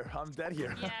this, is there? I'm dead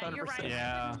here. Yeah, you're right.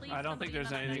 Yeah, I don't think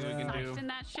there's anything we can do. In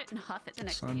that shit and huff it the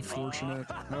next It's unfortunate.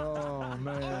 Oh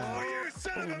man. Oh, you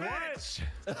son of a bitch!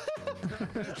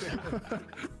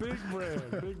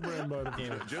 Big brain, buddy.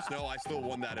 Just know I still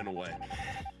won that in a way.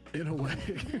 In a way.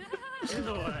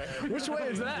 Which way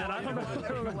is that? I don't know.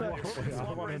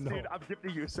 Dude, I'm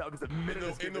giving you subs the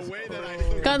minute in the way that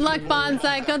I. Good luck,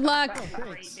 Bonsai. Good luck.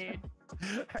 Hey,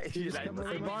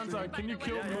 Bonsai, can you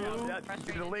kill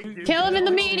Moo? Kill him in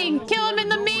the meeting. Kill him in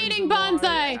the meeting,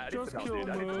 Bonsai.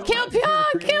 Kill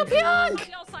Pyong. Kill Pyong.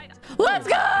 Let's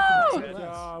go. Good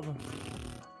job.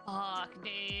 Fuck,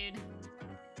 dude.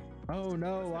 Oh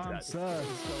no, I'm sus.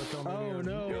 Oh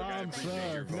no, I'm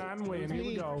sus. Non-win. Here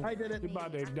we go. I did it. Goodbye,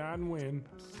 Dave. Non-win.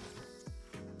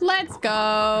 Let's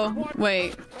go.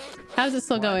 Wait, how's it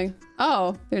still going?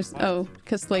 Oh,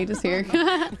 because Slade is here.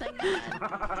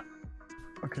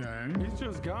 Okay. He's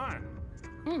just gone.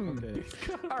 Okay.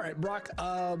 All right, Brock.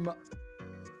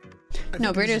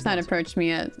 No, breeders not approached me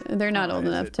yet. They're not old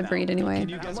enough to breed anyway.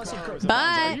 But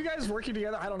are you guys working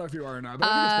together? I don't know if you are or not.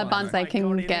 Bonsai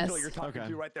can guess.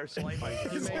 Okay. Right there,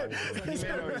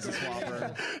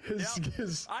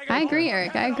 I agree,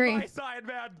 Eric. I agree.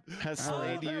 Has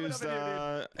Slade used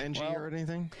NG or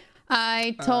anything?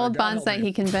 I told Bonsai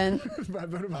he can vent.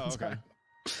 Oh, okay.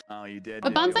 Oh, you did.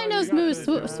 But Bonsai knows Moo's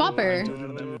swapper.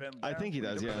 I think he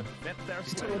does, yeah.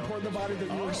 To report the body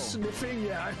that you were sniffing,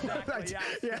 yeah. Yeah,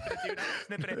 dude, I was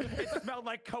sniffing it. It smelled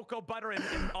like cocoa butter and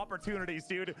opportunities,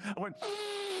 dude. I went.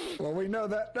 Well, we know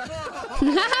that.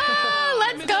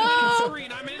 Let's go!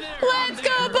 Let's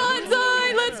go,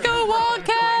 Bonsai! Let's go,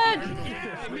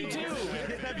 Wildcat! Me too.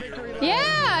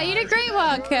 Yeah, you did great,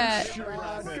 Wildcat.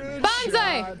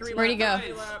 Bonsai! Where'd he go?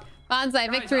 Bonsai,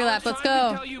 victory lap, let's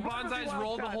go. I tell you, Bonsai's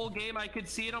rolled the whole game. I could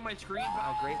see it on my screen.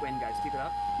 Wow, great win, guys. Keep it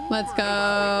up. Let's go.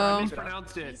 I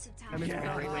mispronounced it.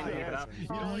 Great win. Keep it up.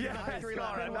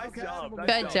 Nice job.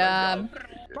 Good job.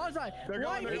 Bonsai,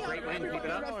 why great win. Keep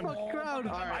it up. Crowd.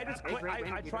 I just quit.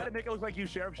 I tried to make it look like you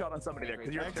sheriff shot on somebody there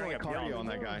because you're excellent cardio on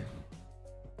that guy.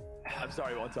 I'm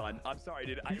sorry, Wonton. I'm sorry,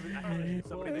 dude. I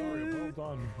somebody well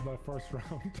done, that first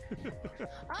round.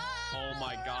 Oh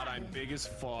my god, I'm big as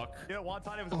fuck. You know,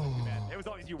 Wonton, it was always you, man. It was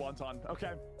always you, Wonton.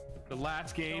 Okay. The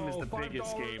last game is the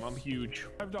biggest game. I'm huge.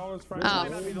 $5 for Oh,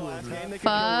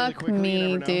 fuck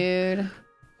me, dude.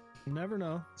 You never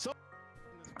know.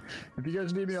 If you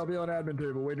guys need me, I'll be on admin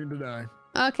table waiting to die.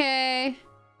 Okay.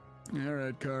 All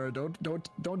right, Kara.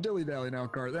 Don't dilly dally now,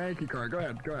 Kara. Thank you, Kara. Go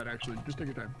ahead. Actually, just take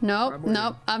your time. Nope.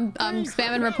 I'm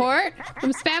spamming report.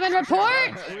 I'm spamming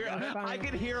report. I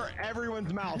could hear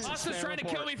everyone's mouth. Pasta's trying to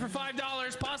kill me for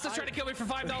 $5. Pasta's trying to kill me for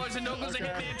 $5, and Nogla's a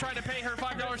hitman trying to pay her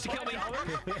 $5 to kill me.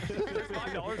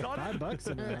 $5 on it?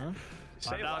 $5 in there, huh?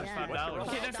 $5.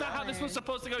 Okay, that's not how this was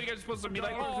supposed to go. You guys are supposed to be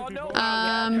like, oh no.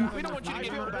 We don't want you to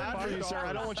get bad for you, sir.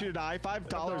 I don't want you to die.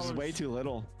 $5 is way too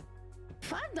little.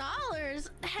 $5?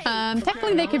 Hey.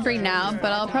 Technically they could bring now,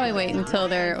 but I'll probably wait until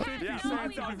they're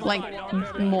like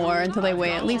more, until they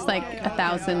weigh at least like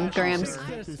 1,000 grams.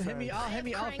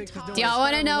 Do y'all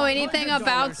want to know anything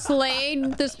about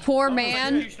Slade, this poor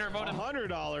man?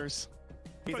 $100.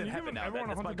 He's in heaven now.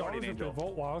 That's my guardian angel.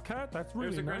 Vote Wildcat. That's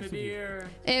really nice of you.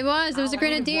 It was a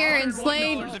grenadier and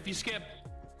Slade. If you skip.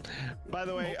 By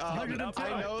the way, I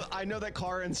know that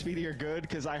Kara and Speedy are good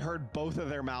because I heard both of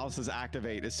their mouses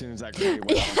activate as soon as that grenade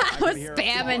went off. I was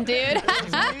spamming, dude.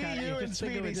 You and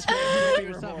Speedy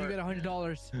yourself. You get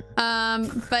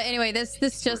 $100. But anyway,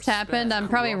 this just happened. I'm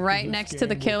probably right next to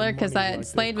the killer because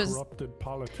Slade was.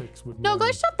 No,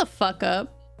 go shut the fuck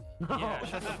up. Yeah,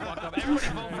 shut the fuck up. Everybody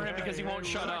vote for him because he won't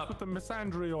shut up. With the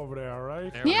misandry over there,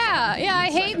 right? Yeah,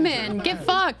 I hate men. Get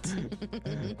fucked.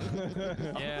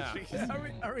 Yeah.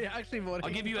 Are we actually voting? I'll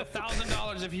give you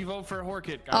 $1,000 if you vote for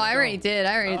Horkit. Oh, I already did,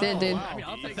 dude. Wow.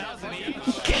 I'll take 1,000 each.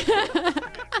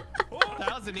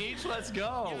 1,000 each. Let's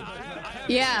go.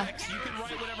 Yeah. You can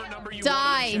write whatever number you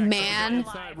Die, want. man.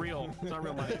 It's not real. It's not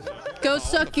real money. Go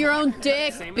suck your own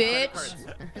dick, bitch.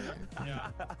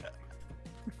 Yeah.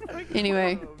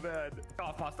 Anyway. Fuck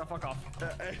off, Pasta. Fuck off.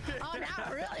 Oh, no,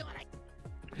 really?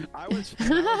 I was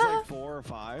like 4 or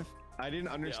 5. I didn't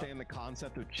understand the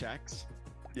concept of checks.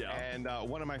 Yeah. And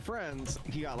one of my friends,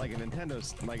 he got like a Nintendo,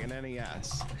 like an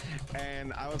NES.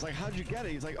 And I was like, how'd you get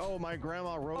it? He's like, oh, my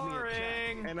grandma wrote me a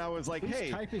check. And I was like,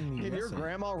 hey, can your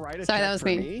grandma write a check for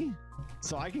me?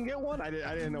 So I can get one? I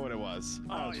didn't know what it was.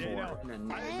 Oh, yeah, you know.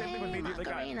 I did the same thing with me, dude. Like,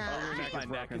 my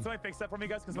neck. Can somebody fix that for me,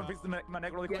 guys? Can somebody fix my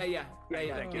neck really quick? Yeah.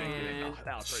 Thank you.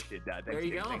 I'll appreciate that. There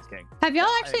you go. Thanks, King. Have y'all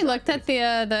actually looked at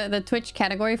the Twitch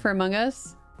category for Among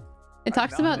Us? It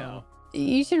talks about. No.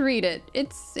 You should read it.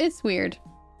 It's weird.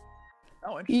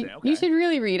 Oh, interesting. Okay. You should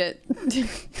really read it.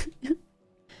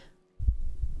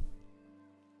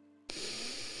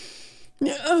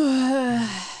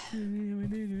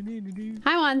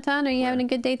 Hi, Wonton. Are you having a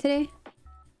good day today?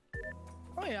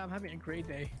 Oh yeah, I'm having a great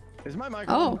day. Is my mic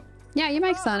on? on? Yeah, your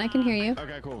mic's on. I can hear you.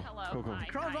 Okay, cool. Hello. Cool. I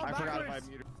forgot if I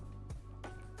muted.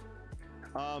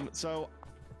 So,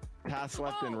 task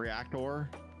left in reactor.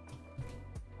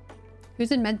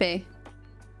 Who's in medbay?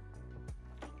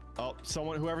 Oh,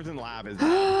 whoever's in lab is.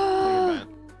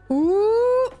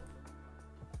 Ooh.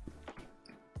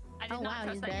 Oh wow,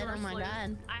 he's dead. Oh my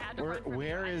god.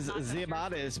 Where is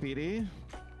Zibada, Speedy?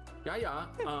 Yeah.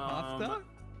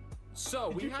 So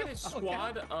we had a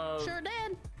squad of. Sure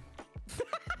did.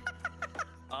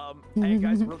 Hey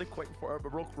guys, really quick,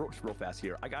 real fast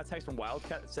here. I got a text from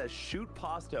Wildcat that says shoot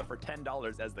Pasta for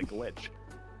 $10 as the glitch.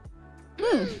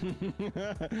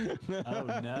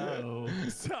 Oh no.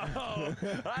 So I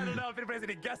don't know if anybody has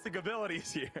any guessing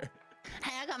abilities here.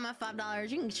 Hey, I got my $5.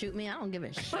 You can shoot me. I don't give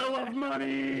a shit. I love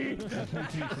money.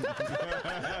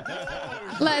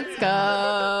 Let's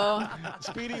go.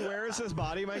 Speedy, where is his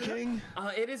body, my king?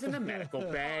 It is in the medical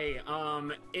bay.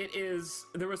 It is.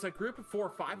 There was a group of 4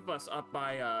 or 5 of us up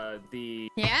by the.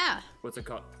 Yeah. What's it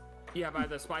called? Yeah, by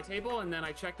the spy table, and then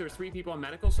I checked there was 3 people in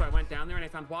medical, so I went down there and I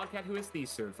found Wildcat, who is the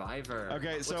survivor.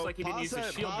 Okay, Looks so like he didn't use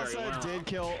his shield very well. did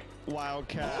kill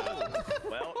Wildcat.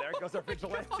 Well, there goes our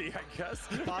vigilante, I guess.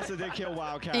 Pasta did kill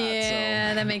Wildcat.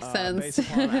 Yeah, so, that makes sense. Based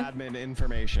upon admin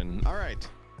information. All right,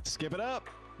 skip it up.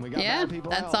 We got bad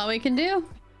people that's out. all we can do.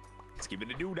 Skip it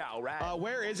to do now, right?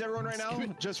 Where is everyone right now?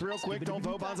 Just real quick, don't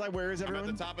vote Bonsai. Where is everyone? I'm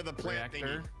at the top of the plant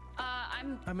thingy.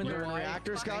 I'm in the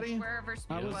reactor, Scotty. Wherever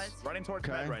Speedy was. Running towards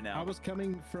med right now. I was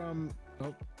coming from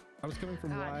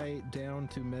Y down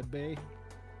to med bay.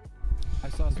 I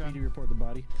saw Speedy report the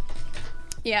body.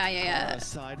 Yeah.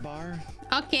 Sidebar.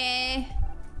 Okay.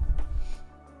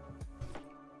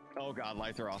 Oh god,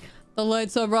 lights are off. The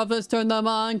lights are off. Let's turn them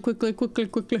on quickly.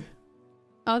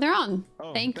 Oh, they're on.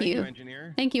 Oh, thank you,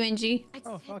 engineer. Thank you, NG.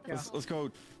 Oh fuck yeah. Let's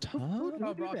go.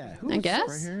 I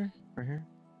guess. Right here.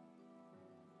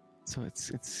 So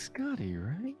it's Scotty,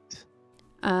 right?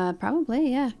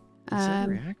 Probably, yeah.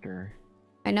 Reactor.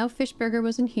 I know Fishburger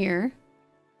wasn't here.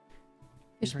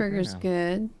 Fishburger's right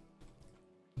good.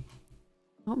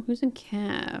 Oh, who's in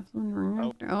Cav?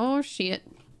 Oh shit.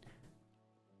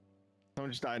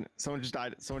 Someone just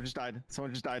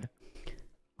died.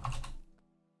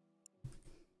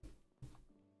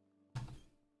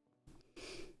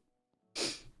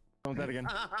 that again.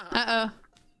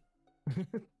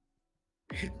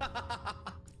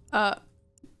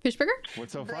 Fishburger?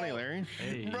 What's so funny, Larry?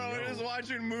 Hey, bro, I was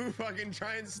watching Moo fucking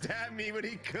try and stab me, but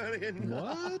he couldn't.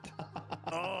 What?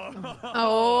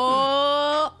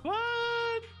 Oh.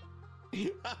 What?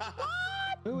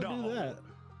 Who would do that?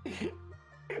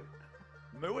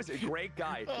 Moo is a great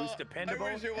guy who's dependable.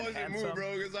 I wish it wasn't and Moo,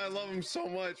 bro, because I love him so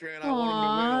much, man. I Aww, want him to win.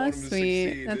 I want him to sweet.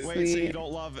 succeed. That's Wait, sweet. so you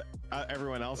don't love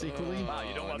everyone else equally? Wow,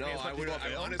 you don't love me as much as you love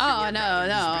him. Oh no,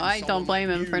 I don't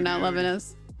blame him for not loving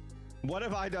us. What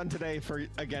have I done today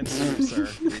against you, sir?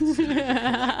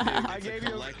 I gave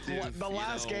you the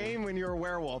last game when you were a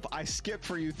werewolf. I skipped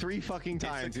for you 3 fucking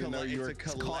times, even though you were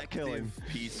caught killing.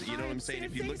 Piece, you know what I'm saying?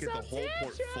 If you look at the whole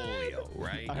portfolio,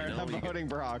 right? I'm voting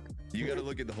Brock. You got to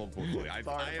look at the whole portfolio.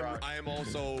 I am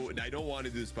also. I don't want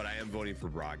to do this, but I am voting for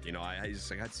Brock. You know, I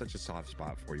got such a soft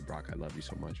spot for you, Brock. I love you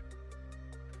so much.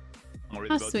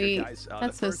 How sweet. Guys.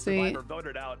 That's the so first sweet. survivor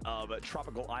voted out of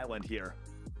Tropical Island here.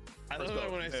 I love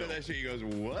that when I said that shit, he goes,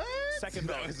 "What?" Second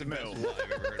that was the best lie I've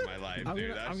ever heard in my life,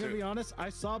 dude. I'm gonna be honest. I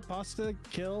saw Pasta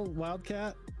kill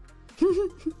Wildcat,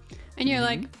 and you're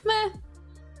like, meh.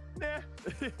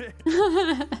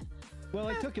 Well,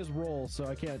 I took his role, so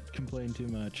I can't complain too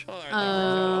much. How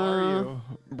are you,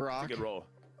 Brock? Good roll.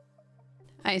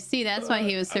 I see. That's why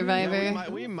he was survivor.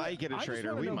 We might get a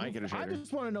traitor. We might get a traitor. I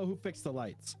just want to know who fixed the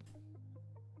lights.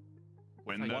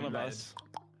 One of us.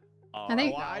 I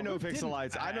think I know fix the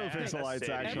lights. I know fix the lights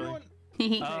actually.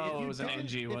 Oh, it was an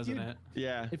NG, wasn't it?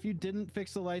 Yeah. If you didn't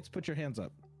fix the lights, put your hands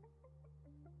up.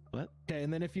 What? Okay,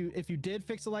 and then if you did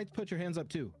fix the lights, put your hands up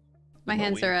too. My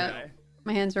hands are up.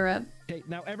 My hands are up. Okay,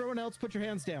 now everyone else, put your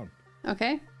hands down.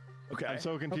 Okay. Okay. I'm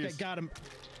so confused. Okay, got him.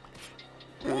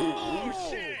 Oh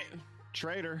shit!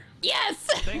 Traitor. Yes!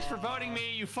 Thanks for voting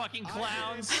me, you fucking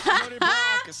clowns.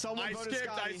 Someone voted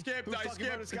Scotty. I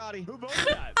skipped. Scotty. Who voted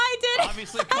that? I did.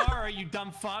 Obviously, Kara, you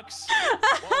dumb fucks.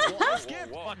 I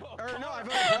skipped. Or no, I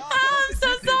voted Brock. Oh, I'm so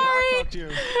sorry.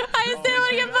 I just didn't want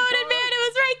to get voted, man. It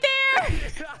was right there.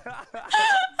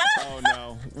 Oh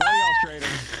no. One of y'all's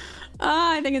traitor.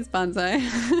 I think it's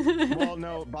Bonsai. Well,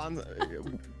 no,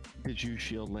 Bonsai. Did you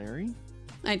shield Larry?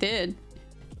 I did.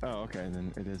 Oh, okay.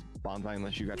 Then it is Bonsai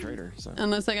unless you got traitor. So.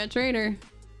 Unless I got traitor.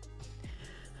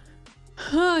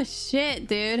 Oh shit,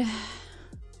 dude.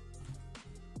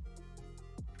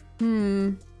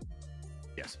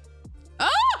 Yes.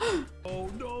 Oh! Oh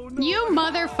no! You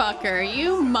motherfucker!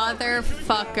 You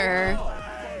motherfucker!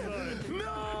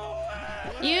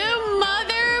 You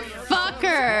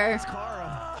motherfucker!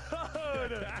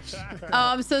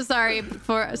 Oh, I'm so sorry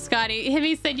for Scotty.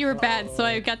 Himmy said you were bad, so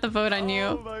I got the vote on you.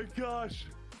 Oh my gosh.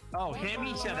 Oh,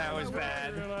 Himmy said I was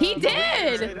bad. He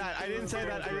did! I didn't say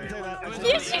that.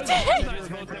 Yes, you did! Bonsai's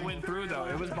vote that went through, though.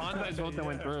 It was Bonsai's vote that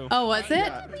went through. Oh, was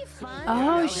it?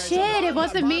 Oh, shit. It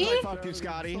wasn't me? Fuck you,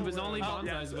 Scotty. It was only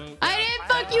Bonsai's vote. I didn't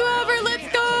fuck you over. Let's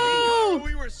go!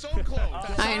 We were so close.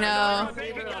 I know.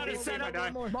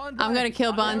 I'm gonna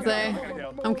kill Bonsai.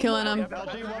 I'm killing him.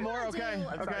 One more? Okay.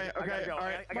 All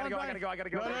right. I gotta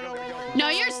go. No,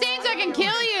 you're staying so I can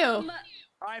kill you.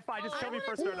 All right, fine. Just kill me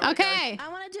first. Okay. I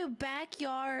want to do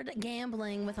backyard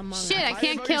gambling with Among Us. Shit, I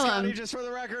can't kill him. Just for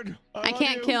the record. I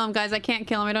can't kill him, guys. I can't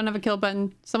kill him. I don't have a kill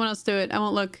button. Someone else do it. I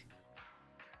won't look.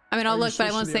 I mean, I'll look, but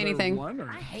I won't say anything.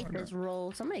 I hate this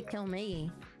rule. Somebody kill me.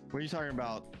 What are you talking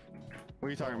about?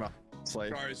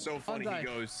 Slave. Sorry, it's so funny. He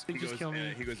goes, if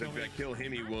I kill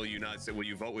him, will you not say, will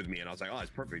you vote with me? And I was like, oh, it's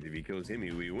perfect. If he kills him,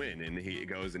 we win. And he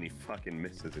goes and he fucking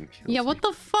misses and kills Yeah, what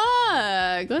the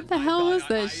fuck? What the hell was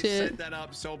that I shit? set that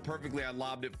up so perfectly. I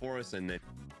lobbed it for us, and then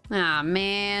Ah, he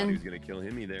man. was gonna kill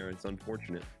him there. It's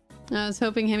unfortunate. I was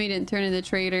hoping Himmy didn't turn into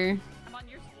traitor. I'm on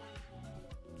your side.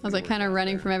 I was like kind of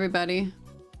running from everybody.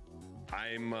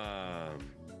 I'm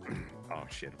oh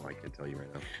shit, I can't tell you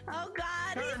right now. Oh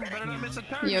god.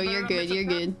 Yo, you're good. You're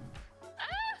good.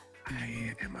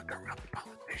 I am a corrupt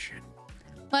politician.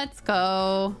 Let's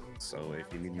go. So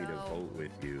if you need me to vote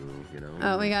with you, you know.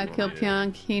 Oh, we gotta kill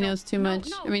Pyonk. He knows too much.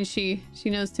 I mean, she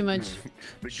knows too much.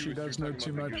 She does know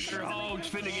too much. She knows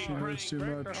too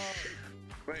much.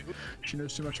 She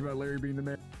knows too much about Larry being the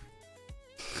man.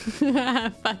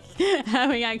 Fuck.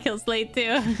 We gotta kill Slate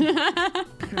too.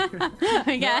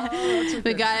 we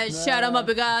gotta shut him up.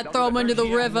 We gotta throw him into the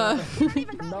river.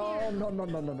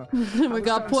 No. We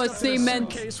got poor cement.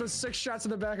 Case with 6 shots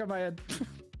in the back of my head.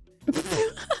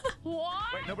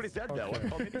 What? Wait, nobody's dead though.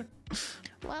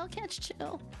 Wildcat's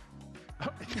chill.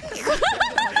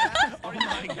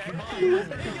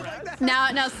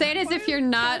 Now say it as if you're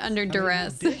not under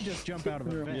duress. I did just jump out of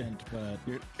a vent, but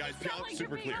guys, Pyonk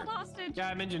super clear. Yeah,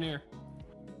 I'm engineer.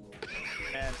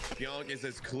 And Pyonk is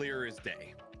as clear as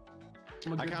day.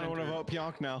 I kind of want to vote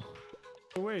Pionk now.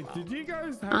 Wait, did you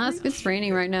guys have it's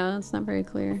raining right now. It's not very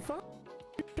clear.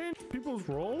 Change people's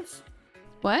roles?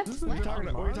 What? What are you talking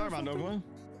about, Nogla?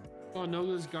 Oh,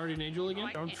 Nogla's guardian angel again?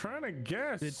 I'm trying to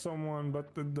guess someone, but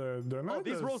they're not. Oh,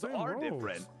 these the roles same are roles.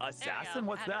 different. Assassin,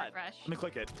 what's that? Let me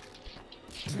click it.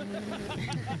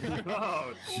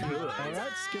 Oh, shit. All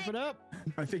right, skip it up.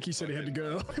 I think he said he had to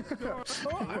go.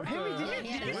 Hemi,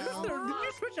 did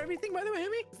you switch everything, by the way,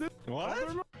 Hemi? What?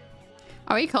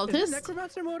 Are we Is cultists? it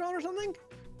necromancer mode on or something?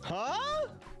 Huh?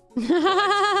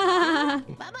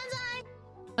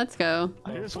 Let's go.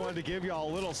 I just wanted to give y'all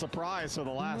a little surprise for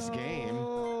the last game.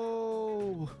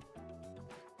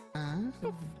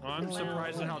 I'm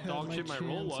surprised at how dog shit my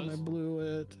roll was. I blew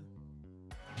it.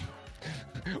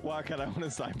 Wildcat, I want to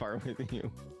sidebar with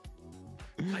you.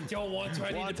 I don't want to.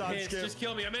 I need to Wonton piss. skip. Just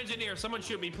kill me. I'm engineer. Someone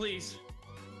shoot me, please.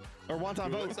 Or Wonton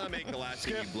vote. Let's not make the last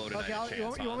thing you blow tonight Okay, a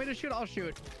chance you want me to shoot? I'll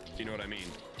shoot. You know what I mean?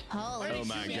 Holy Oh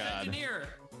my shit. god. Engineer.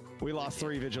 We lost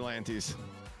 3 vigilantes.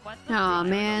 What the Aw,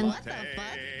 man. What the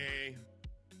fuck?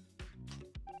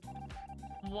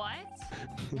 What?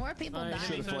 More people Should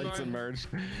dying. have flights and merged.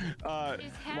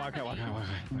 Wildcat.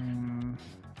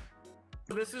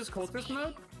 So this is cultist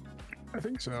mode? I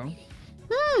think so.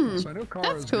 Hmm. So I know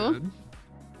Kara's That's cool. good.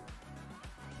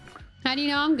 How do you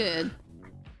know I'm good?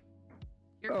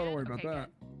 Oh, don't worry about that.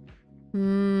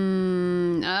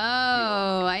 Hmm.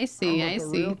 Oh, I see. I The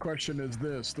see. real question is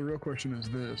this. The real question is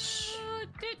this.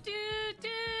 It'd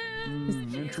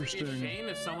be a Interesting. shame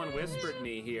if someone whispered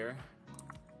me here.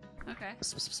 Okay.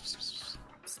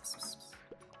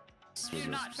 I do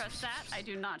not trust that. I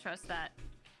do not trust that.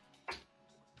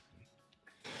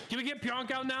 Can we get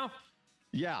Pionk out now?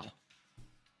 Yeah.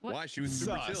 What? Why? She was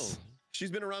super Sus. chill.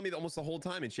 She's been around me almost the whole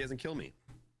time and she hasn't killed me.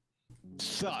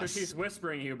 Because she's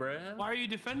whispering you, bro. Why are you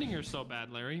defending her so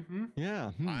bad, Larry? Hmm?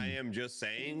 Yeah. I am just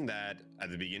saying that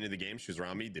at the beginning of the game, she was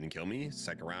around me, didn't kill me.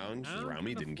 Second round, she was around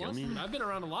me, didn't kill me. I've been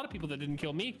around a lot of people that didn't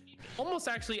kill me. Almost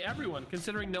actually everyone,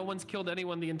 considering no one's killed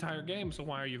anyone the entire game. So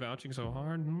why are you vouching so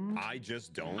hard? Hmm? I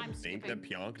just don't think that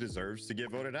Pionk deserves to get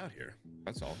voted out here.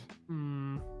 That's all.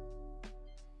 Hmm.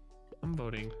 I'm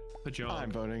voting Pajong.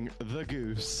 I'm voting the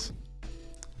goose.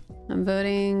 I'm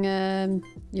voting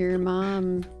your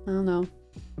mom. I don't know.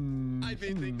 I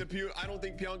don't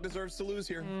think Pionk deserves to lose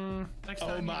here. Next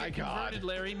time you get converted,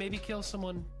 Larry, maybe kill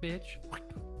someone, bitch.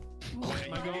 Am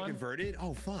I get converted?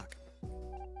 Oh fuck.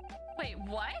 Wait,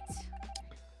 what?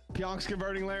 Pionk's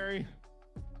converting Larry.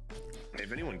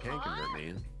 If anyone can convert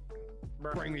me,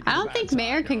 bring me to I the don't bad think side.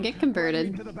 Mayor can get converted.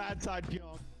 Bring me to the bad side,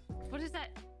 Pionk. What does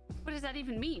that? What does that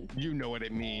even mean? You know what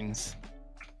it means.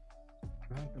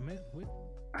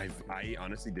 I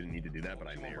honestly didn't need to do that, but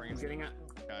I may. I'm getting it,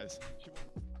 guys.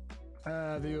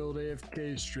 The old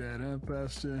AFK strat, huh,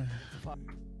 Pasta?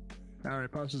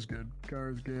 Alright, Pasta's good.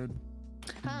 Kara's good.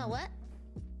 Huh, what?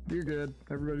 You're good.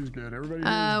 Everybody's good. Everybody.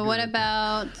 What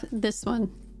about this one?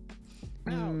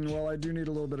 Well, I do need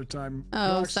a little bit of time.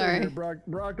 Oh, Brock, stay sorry. here. Brock,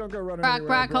 don't go running Brock, anywhere.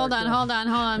 Brock, hold on.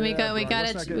 We Yeah, we Brock,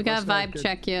 gotta vibe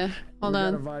check you. Hold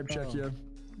on. We gotta vibe check you.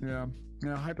 Yeah.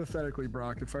 Now, hypothetically,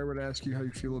 Brock, if I were to ask you how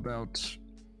you feel about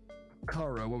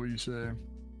Kara, what would you say?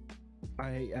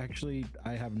 I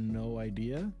have no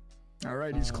idea. All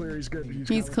right, he's clear. He's good.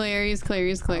 He's clear.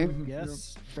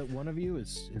 Yes, that one of you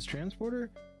is transporter.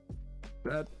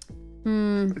 That. All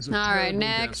right, terrible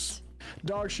next. guess.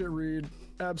 Dog shit read.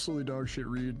 Absolutely dog shit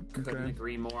read. Couldn't Okay.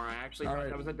 agree more. I actually thought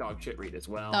that was a dog shit read as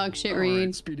well. Dog shit All read.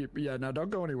 right, Speedy. Yeah, now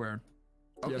don't go anywhere.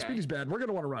 Okay. Yeah, Speedy's bad. We're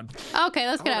gonna want to run. Okay,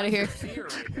 let's get out of here.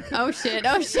 Oh shit!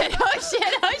 Oh shit! Oh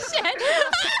shit! Oh shit!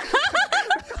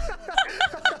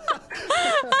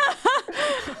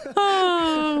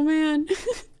 Oh man.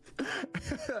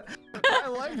 I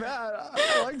like that.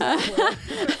 I like that.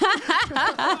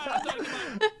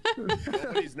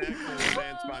 Nobody's next to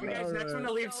dance by me. Next one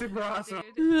to leave, super awesome.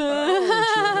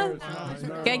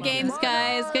 Good games,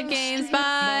 guys. Good games.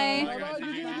 Bye.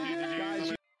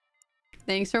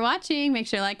 Thanks for watching. Make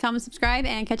sure to like, comment, subscribe,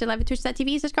 and catch it live at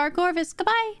twitch.tv/KYRSP33DY.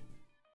 Goodbye.